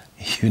them,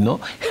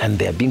 and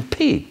they're being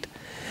paid.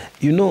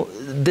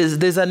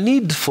 There's a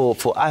need for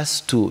us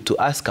to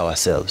ask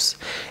ourselves,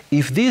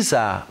 if these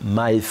are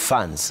my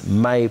funds,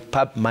 my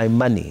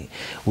money,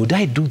 would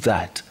I do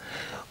that?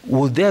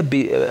 Would there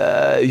be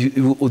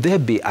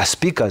a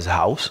speaker's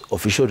house,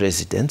 official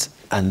residence,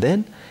 and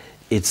then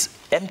it's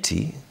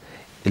empty,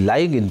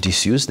 lying in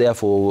disuse,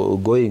 therefore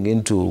going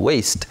into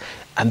waste,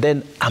 and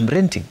then I'm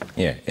renting?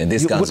 Yeah, and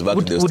this comes back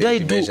to those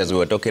measures we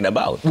were talking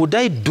about. Would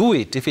I do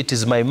it if it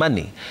is my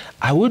money?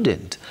 I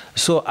wouldn't.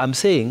 So I'm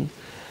saying,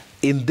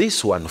 in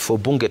this one, for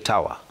Bunge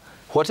Tower,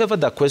 whatever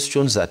the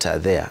questions that are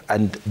there,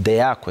 and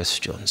there are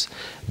questions,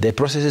 the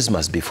processes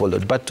must be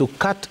followed. But to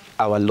cut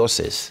our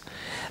losses,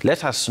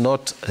 let us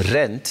not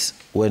rent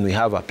when we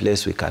have a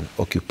place we can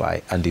occupy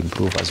and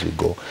improve as we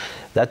go.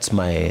 That's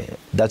my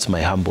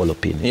humble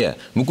opinion. Yeah.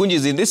 Mukunji,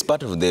 is in this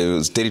part of the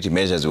austerity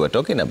measures we were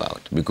talking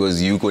about,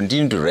 because you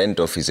continue to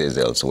rent offices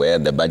elsewhere,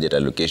 the budget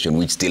allocation,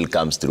 which still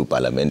comes through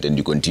Parliament, and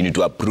you continue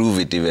to approve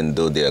it even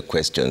though there are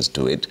questions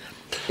to it.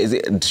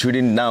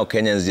 Shouldn't now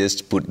Kenyans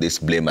just put this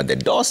blame at the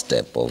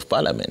doorstep of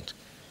Parliament?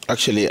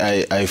 Actually,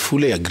 I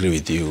fully agree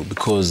with you,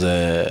 because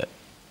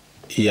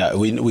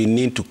we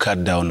need to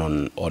cut down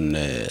on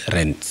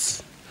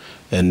rents.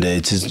 And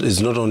it's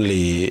not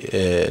only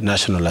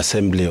National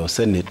Assembly or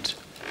Senate,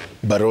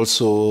 but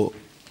also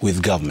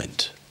with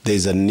government.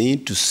 There's a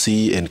need to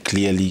see and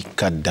clearly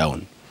cut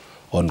down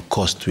on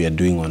cost we are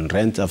doing on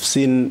rent. I've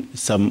seen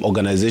some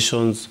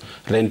organizations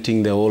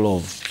renting the whole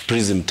of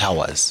Prism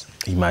Towers.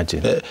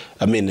 Imagine.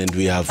 And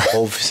we have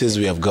offices,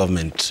 we have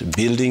government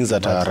buildings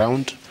that are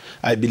around.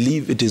 I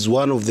believe it is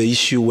one of the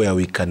issues where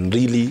we can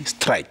really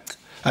strike,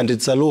 and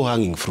it's a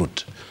low-hanging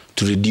fruit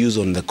to reduce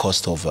on the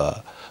cost of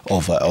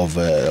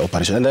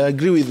operation. And I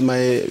agree with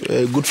my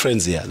good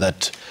friends here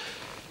that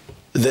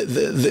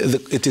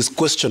it is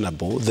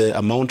questionable the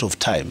amount of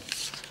time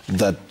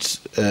that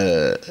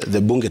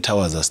the Bunge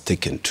Towers has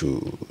taken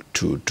to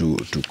be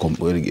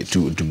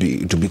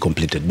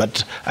completed.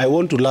 But I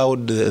want to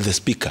laud the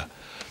Speaker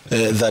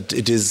that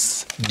it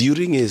is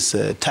during his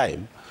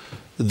time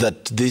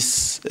that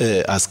this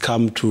has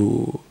come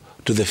to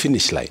the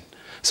finish line.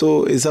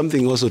 So it's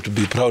something also to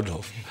be proud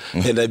of.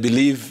 And I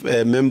believe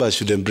members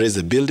should embrace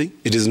the building.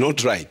 It is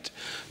not right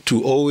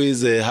to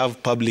always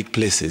have public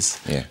places.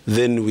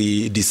 Then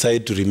we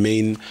decide to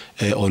remain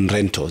on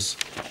rentals,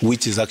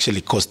 which is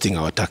actually costing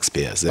our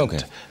taxpayers.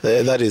 And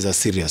that is a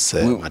serious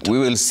matter. We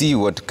will see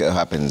what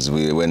happens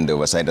when the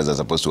oversights are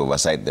supposed to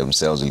oversight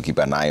themselves. We'll keep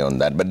an eye on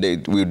that. But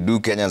we'll do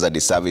Kenyans a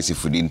disservice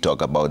if we didn't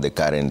talk about the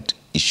current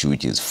issue,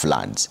 which is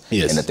floods.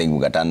 Yes. And I think,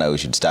 Mugatana, we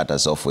should start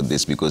us off with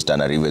this, because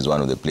Tana River is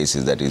one of the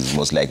places that is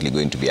most likely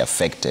going to be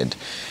affected.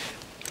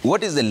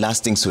 What is the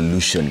lasting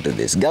solution to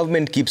this?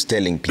 Government keeps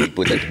telling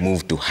people that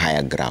move to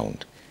higher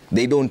ground.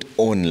 They don't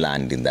own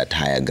land in that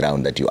higher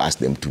ground that you ask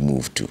them to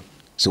move to.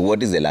 So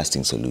what is the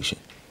lasting solution?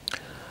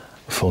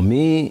 For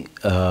me,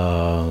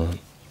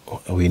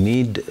 we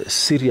need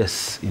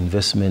serious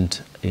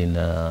investment in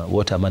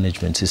water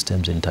management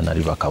systems in Tana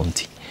River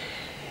County.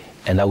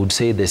 And I would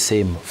say the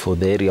same for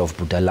the area of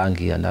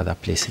Budalangi and other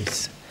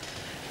places.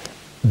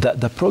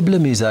 The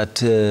problem is that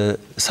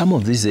some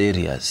of these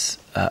areas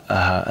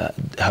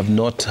have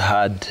not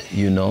had,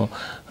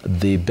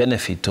 the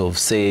benefit of,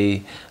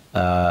 say,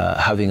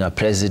 having a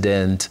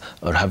president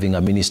or having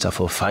a minister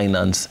for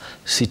finance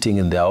sitting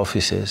in their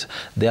offices,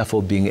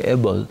 therefore being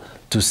able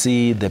to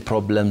see the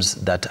problems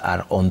that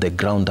are on the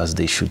ground as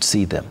they should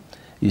see them.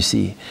 You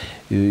see,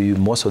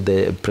 most of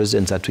the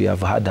presidents that we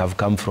have had have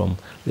come from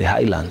the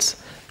highlands.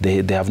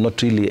 They have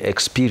not really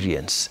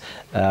experienced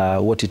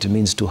what it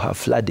means to have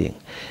flooding.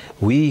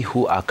 We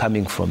who are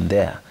coming from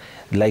there,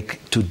 like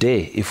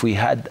today, if we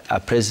had a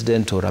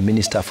president or a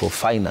minister for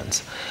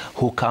finance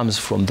who comes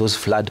from those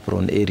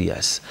flood-prone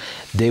areas,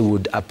 they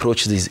would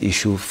approach this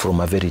issue from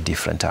a very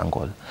different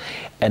angle.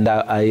 And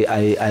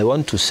I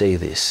want to say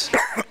this,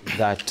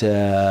 that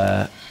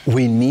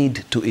we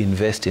need to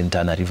invest in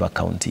Tana River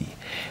County.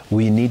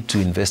 We need to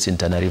invest in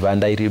Tana River.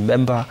 And I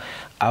remember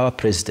our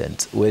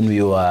president, when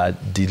we were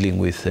dealing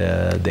with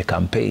the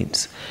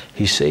campaigns,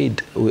 he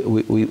said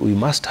we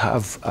must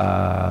have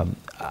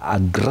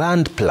a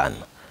grand plan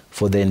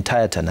for the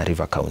entire Tana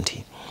River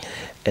County.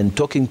 And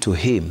talking to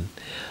him,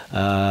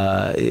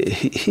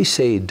 he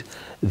said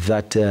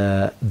that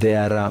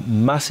there are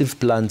massive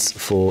plans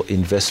for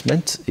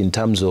investment in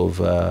terms of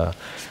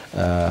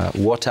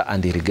water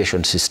and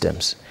irrigation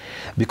systems.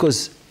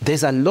 Because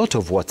there's a lot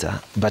of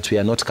water, but we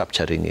are not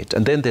capturing it.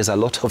 And then there's a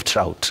lot of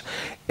drought.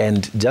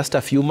 And just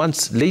a few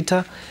months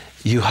later,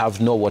 you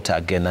have no water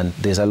again, and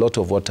there's a lot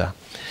of water.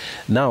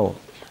 Now,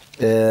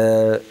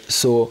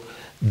 so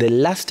the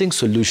lasting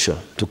solution,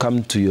 to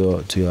come to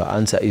your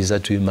answer, is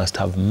that we must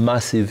have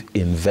massive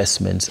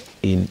investments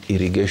in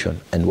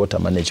irrigation and water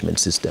management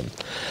system.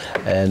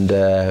 And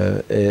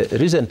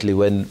recently,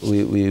 when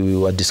we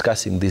were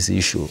discussing this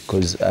issue,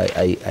 because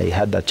I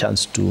had a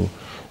chance to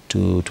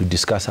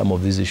discuss some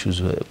of these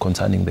issues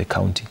concerning the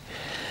county,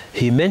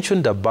 he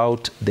mentioned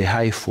about the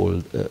high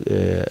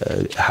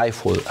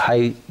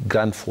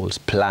Grand Falls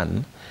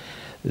plan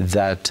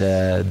that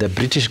the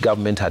British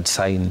government had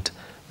signed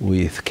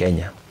with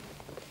Kenya.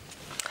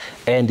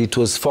 And it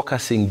was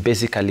focusing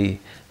basically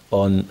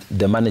on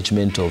the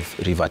management of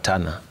River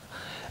Tana.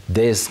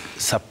 There's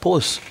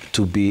supposed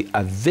to be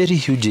a very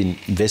huge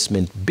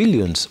investment,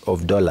 billions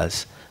of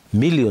dollars,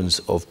 millions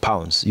of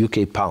pounds,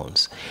 UK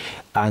pounds,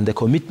 and the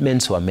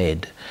commitments were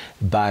made,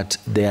 but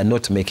they are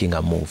not making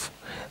a move.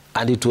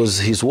 And it was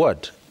his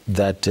word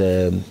that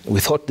we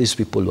thought these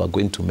people were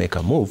going to make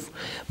a move,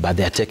 but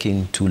they're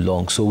taking too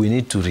long, so we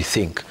need to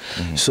rethink.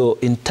 Mm-hmm. So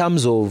in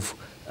terms of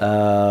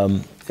a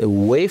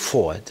way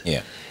forward,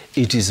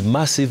 it is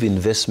massive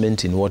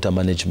investment in water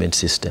management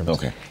systems.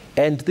 Okay.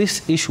 And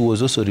this issue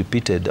was also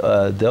repeated.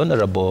 The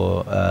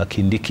Honorable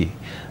Kindiki,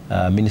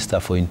 Minister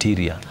for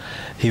Interior,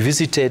 he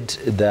visited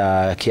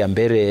the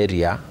Kiambere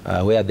area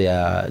where there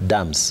are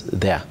dams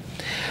there.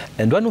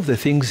 And one of the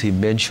things he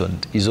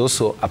mentioned is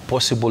also a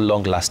possible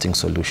long-lasting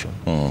solution.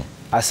 Mm.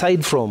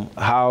 Aside from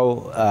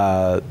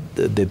how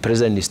the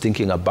president is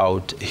thinking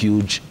about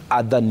huge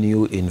other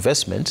new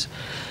investments,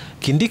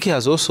 Kindiki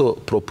has also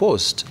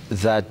proposed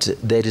that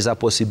there is a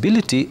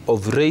possibility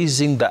of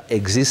raising the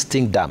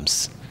existing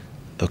dams.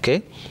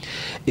 Okay?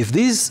 If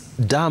these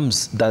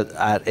dams that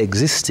are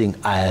existing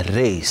are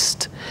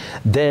raised,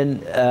 then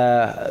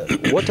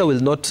water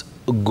will not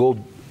go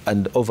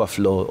and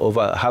overflow,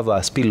 have a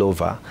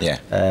spillover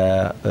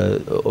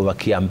over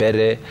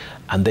Kiambere,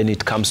 and then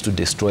it comes to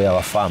destroy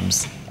our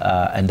farms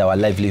and our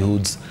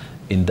livelihoods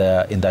in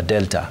the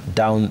delta,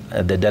 down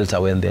the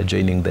delta when they're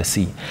joining the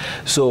sea.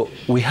 So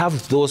we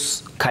have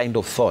those kind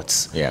of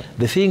thoughts. Yeah.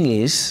 The thing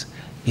is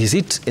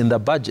it in the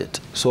budget?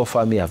 So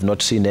far, I have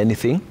not seen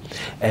anything,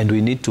 and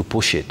we need to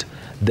push it.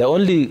 The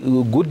only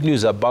good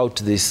news about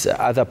this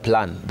other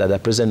plan that the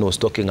president was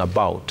talking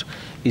about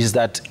is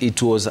that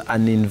it was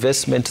an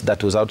investment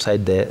that was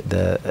outside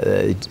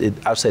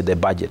the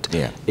budget.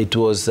 Yeah. It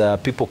was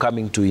people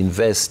coming to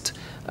invest,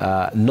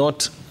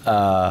 not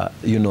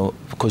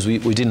because we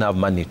didn't have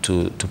money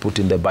to put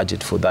in the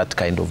budget for that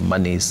kind of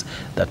monies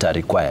that are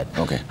required.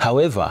 Okay.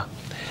 However,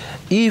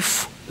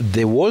 if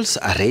the walls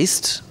are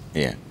raised,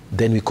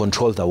 then we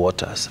control the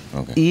waters.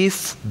 Okay.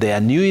 If there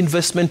are new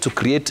investment to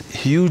create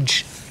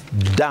huge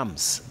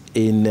dams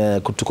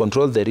to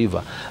control the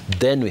river,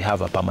 then we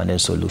have a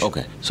permanent solution.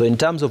 Okay. So in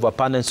terms of a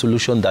permanent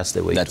solution, that's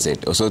the way. That's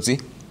it. Osotsi?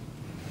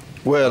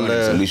 Well,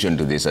 solution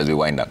to this as we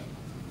wind up.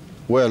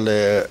 Well,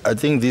 I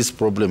think this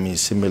problem is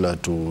similar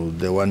to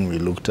the one we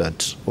looked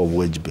at of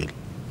wage bill,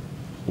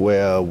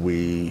 where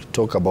we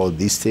talk about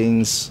these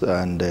things,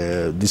 and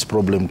this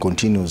problem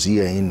continues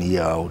year in,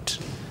 year out,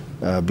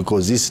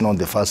 because this is not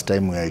the first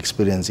time we are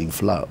experiencing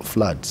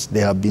floods.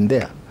 They have been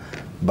there.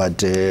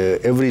 But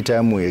every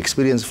time we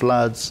experience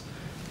floods,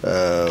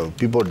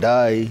 people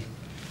die,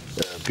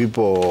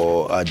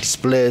 people are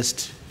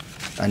displaced,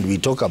 and we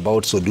talk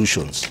about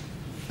solutions.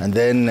 And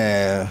then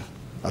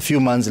a few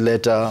months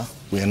later,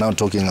 we are now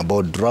talking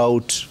about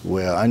drought,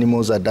 where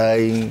animals are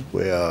dying,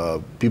 where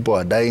people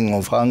are dying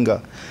of hunger.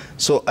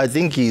 So I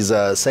think it's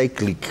a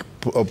cyclic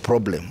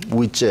problem,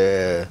 which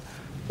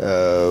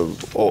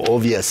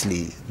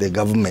obviously the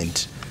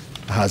government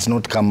has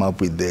not come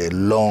up with the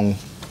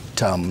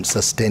long-term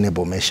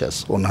sustainable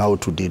measures on how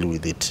to deal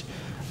with it.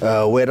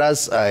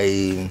 Whereas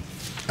I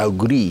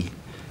agree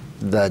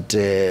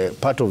that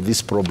part of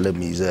this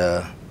problem is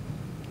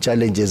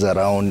challenges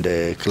around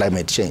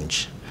climate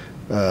change,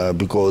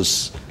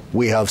 because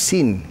we have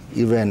seen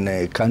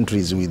even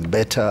countries with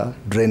better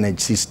drainage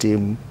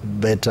system,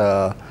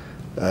 better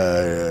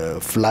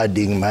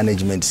flooding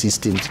management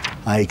systems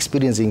are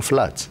experiencing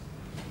floods.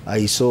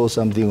 I saw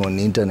something on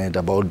the internet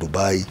about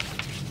Dubai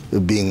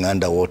being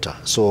underwater.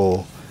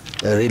 So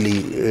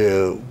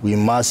really, we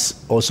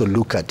must also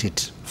look at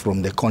it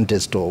from the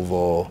context of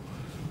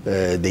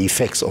the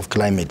effects of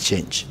climate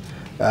change.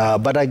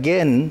 But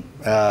again,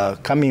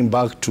 coming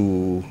back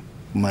to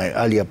my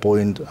earlier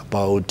point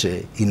about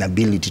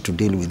inability to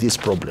deal with this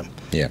problem,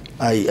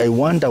 I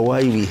wonder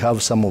why we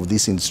have some of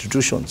these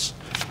institutions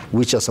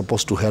which are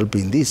supposed to help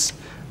in this,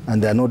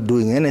 and they're not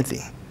doing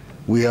anything.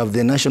 We have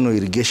the National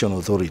Irrigation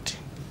Authority.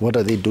 What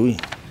are they doing?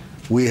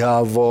 We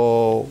have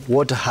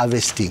Water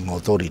Harvesting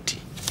Authority,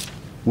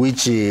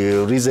 which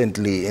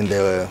recently in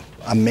the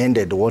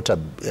amended Water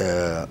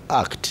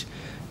Act,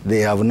 they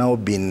have now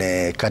been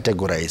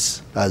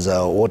categorized as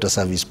a water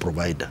service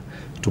provider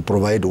to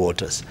provide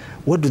waters.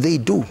 What do they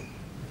do?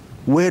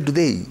 Where do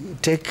they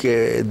take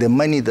the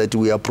money that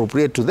we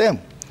appropriate to them?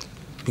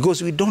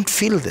 Because we don't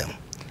feel them.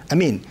 I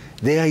mean,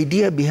 the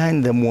idea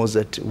behind them was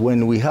that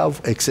when we have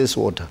excess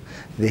water,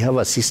 they have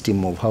a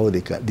system of how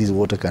this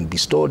water can be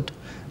stored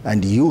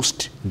and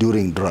used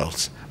during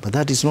droughts. But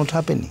that is not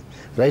happening.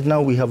 Right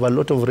now we have a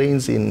lot of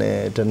rains in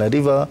Tana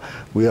River,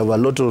 we have a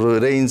lot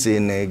of rains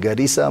in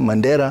Garissa,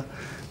 Mandera,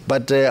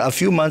 but a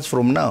few months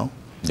from now,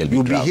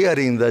 you'll be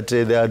hearing that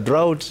there are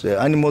droughts,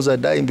 animals are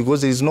dying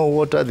because there is no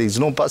water, there is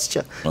no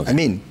pasture. Okay. I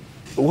mean,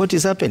 what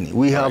is happening?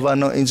 We have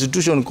an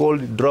institution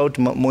called Drought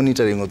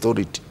Monitoring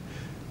Authority.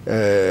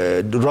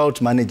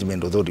 Drought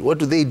Management Authority. What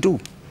do they do?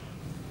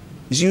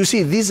 You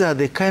see, these are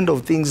the kind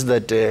of things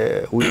that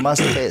we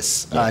must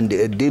face and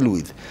deal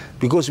with,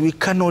 because we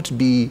cannot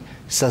be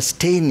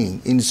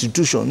sustaining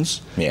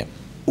institutions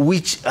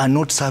which are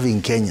not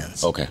serving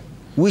Kenyans,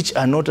 which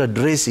are not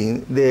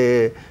addressing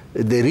the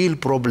real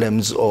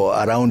problems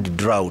around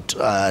drought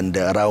and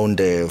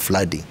around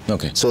flooding.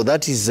 So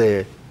that is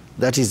a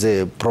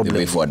problem.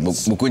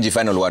 Mukunji,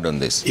 final word on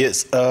this.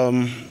 Yes,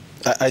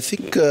 I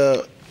think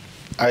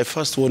I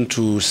first want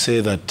to say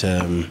that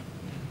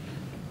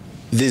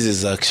this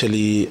is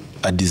actually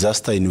a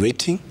disaster in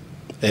waiting.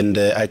 And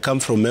I come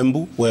from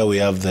Membu, where we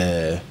have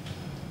the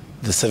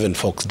Seven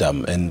Forks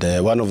Dam. And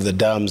one of the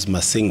dams,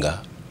 Masinga,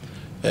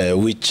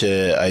 which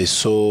I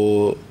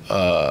saw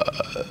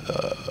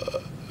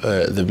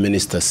the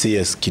Minister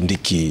C.S.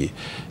 Kindiki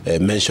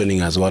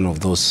mentioning as one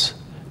of those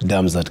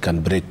dams that can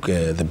break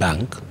the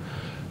bank.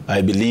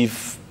 I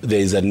believe there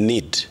is a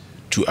need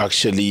to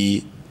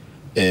actually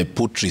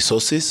put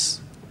resources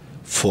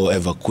for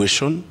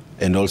evacuation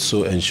and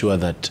also ensure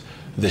that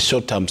the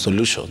short-term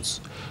solutions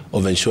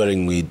of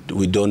ensuring we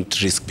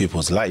don't risk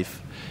people's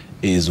life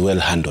is well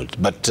handled.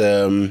 But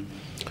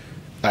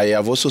I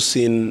have also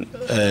seen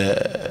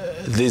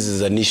this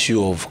is an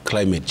issue of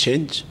climate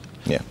change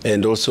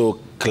and also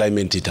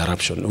climate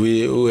interruption.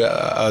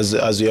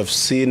 As we have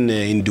seen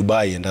in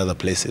Dubai and other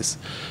places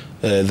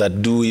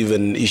that do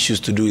even issues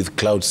to do with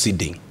cloud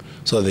seeding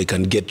so they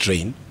can get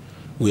rain.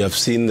 We have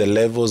seen the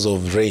levels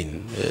of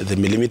rain, the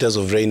millimeters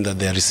of rain that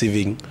they are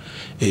receiving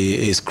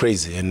is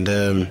crazy. And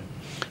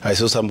I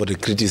saw somebody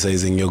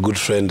criticizing your good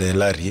friend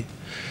Larry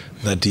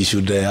that he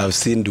should have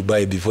seen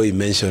Dubai before he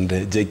mentioned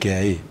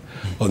JKIA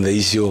on the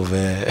issue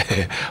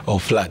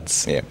of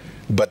floods.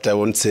 But I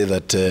won't say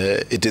that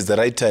it is the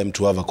right time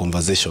to have a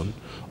conversation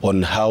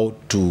on how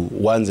to,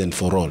 once and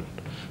for all,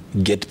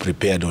 get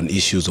prepared on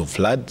issues of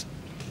flood.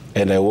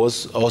 And I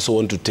also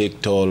want to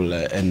take toll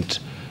and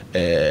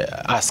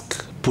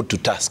put to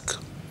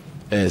task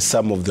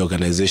some of the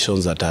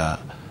organizations that are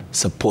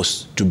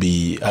supposed to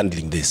be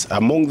handling this.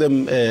 Among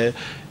them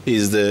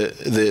is the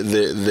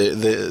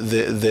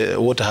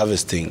Water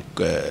Harvesting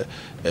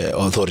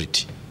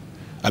Authority.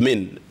 I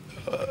mean,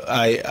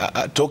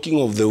 talking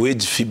of the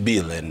wage fee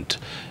bill and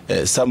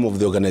some of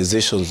the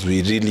organizations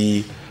we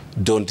really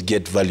don't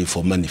get value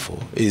for money for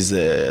is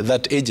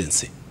that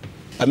agency.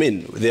 I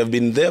mean, they have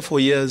been there for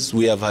years.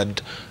 We have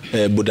had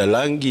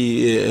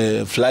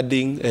Budalangi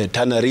flooding,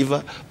 Tana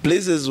River,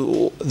 places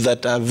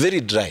that are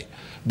very dry,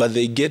 but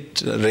they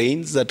get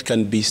rains that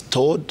can be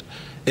stored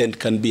and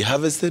can be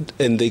harvested,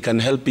 and they can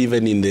help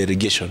even in the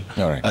irrigation,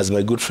 as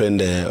my good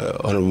friend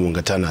Honorable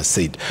Mungatana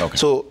said.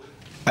 So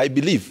I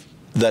believe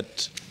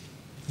that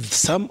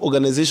some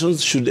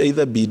organizations should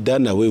either be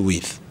done away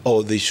with,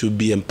 or they should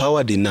be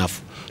empowered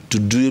enough to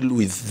deal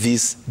with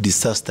these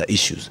disaster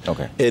issues.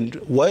 And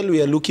while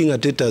we are looking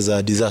at it as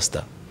a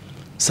disaster,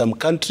 some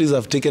countries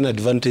have taken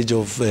advantage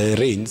of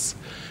rains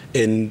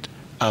and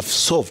have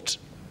solved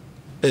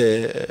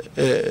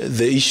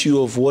the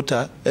issue of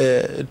water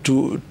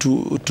to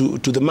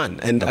the man.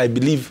 And I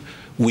believe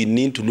we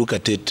need to look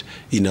at it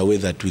in a way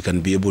that we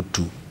can be able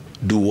to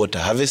do water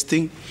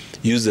harvesting,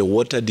 use the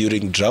water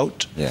during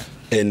drought.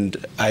 And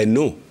I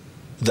know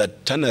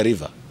that Tana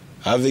River,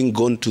 having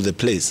gone to the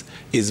place,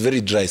 is very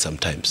dry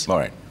sometimes.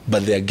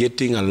 but they are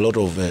getting a lot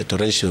of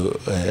torrential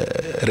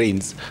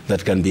rains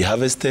that can be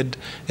harvested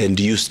and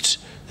used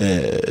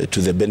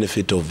to the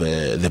benefit of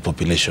the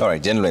population. All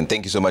right, gentlemen,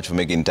 thank you so much for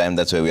making time.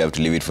 That's where we have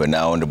to leave it for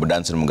now. Honorable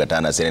Danson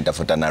Mugatana, Senator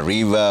for Tana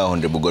River,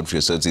 Honorable Godfrey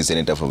Osotsi,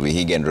 Senator for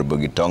Vihiga, and Honorable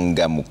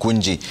Gitonga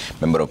Mukunji,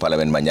 Member of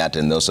Parliament Manyata,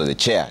 and also the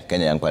Chair,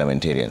 Kenya Young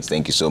Parliamentarians.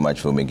 Thank you so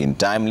much for making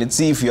time. Let's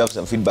see if you have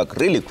some feedback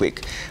really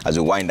quick as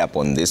we wind up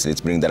on this.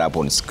 Let's bring that up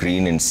on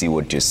screen and see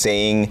what you're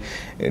saying.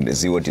 And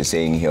see what you're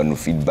saying here on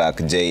feedback.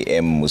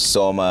 J.M.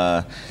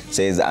 Musoma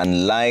says,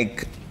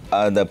 unlike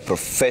other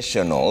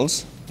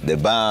professionals, the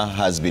bar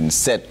has been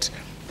set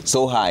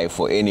so high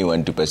for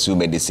anyone to pursue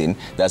medicine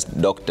that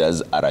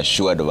doctors are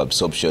assured of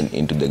absorption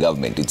into the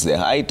government. It's the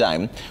high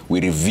time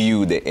we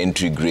review the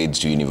entry grades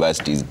to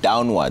universities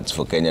downwards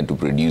for Kenya to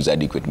produce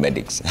adequate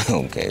medics.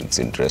 Okay, it's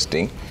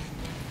interesting.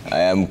 I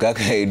am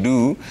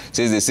Kakaidu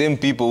says the same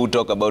people who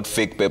talk about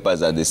fake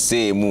papers are the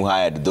same who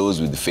hired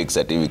those with fake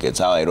certificates.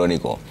 How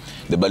ironical.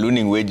 The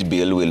ballooning wage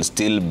bill will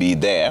still be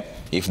there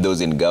if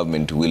those in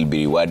government will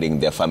be rewarding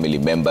their family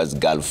members,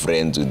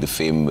 girlfriends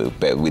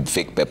with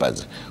fake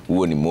papers.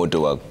 Huo ni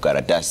moto wa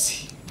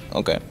karatasi.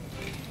 Okay.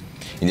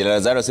 Engineer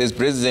Lazaro says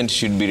president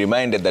should be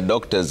reminded that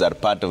doctors are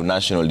part of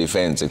national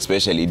defense,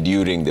 especially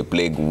during the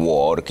plague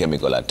war or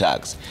chemical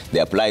attacks.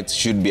 Their plights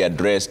should be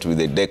addressed with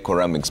a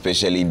decorum,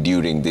 especially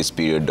during this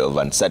period of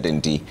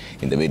uncertainty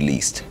in the Middle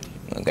East.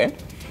 Okay.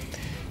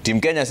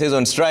 Team Kenya says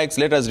on strikes,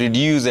 let us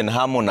reduce and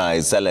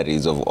harmonize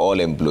salaries of all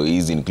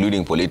employees,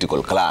 including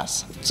political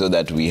class, so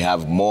that we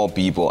have more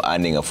people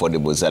earning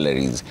affordable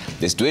salaries.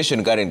 The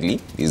situation currently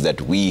is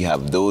that we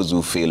have those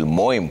who feel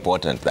more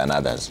important than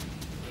others.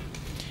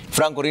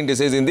 Frank Orinde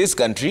says in this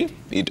country,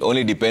 it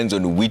only depends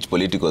on which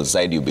political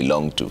side you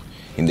belong to.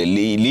 In the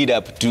lead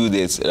up to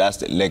this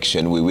last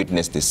election, we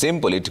witnessed the same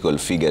political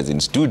figures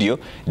in studio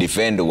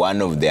defend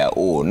one of their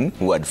own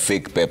who had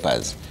fake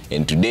papers.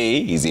 And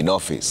today he's in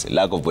office.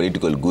 Lack of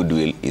political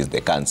goodwill is the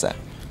cancer.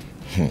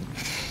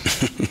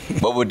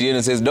 Bobo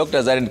Tieno says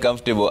doctors aren't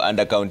comfortable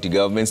under county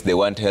governments. They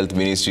want health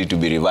ministry to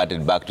be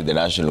reverted back to the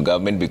national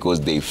government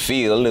because they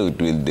feel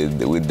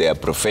with their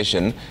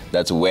profession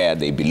that's where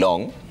they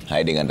belong,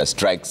 hiding under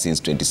strike since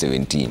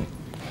 2017.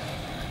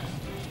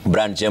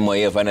 Brand Chemo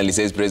here finally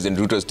says President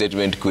Ruto's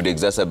statement could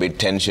exacerbate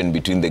tension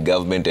between the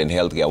government and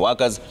healthcare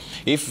workers.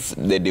 If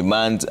the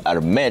demands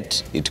are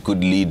met, it could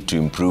lead to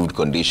improved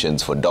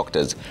conditions for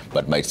doctors,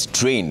 but might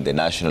strain the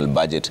national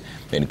budget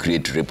and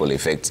create ripple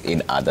effects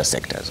in other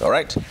sectors. All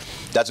right,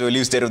 that's where we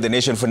leave State of the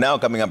Nation for now.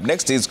 Coming up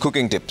next is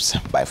Cooking Tips.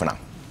 Bye for now.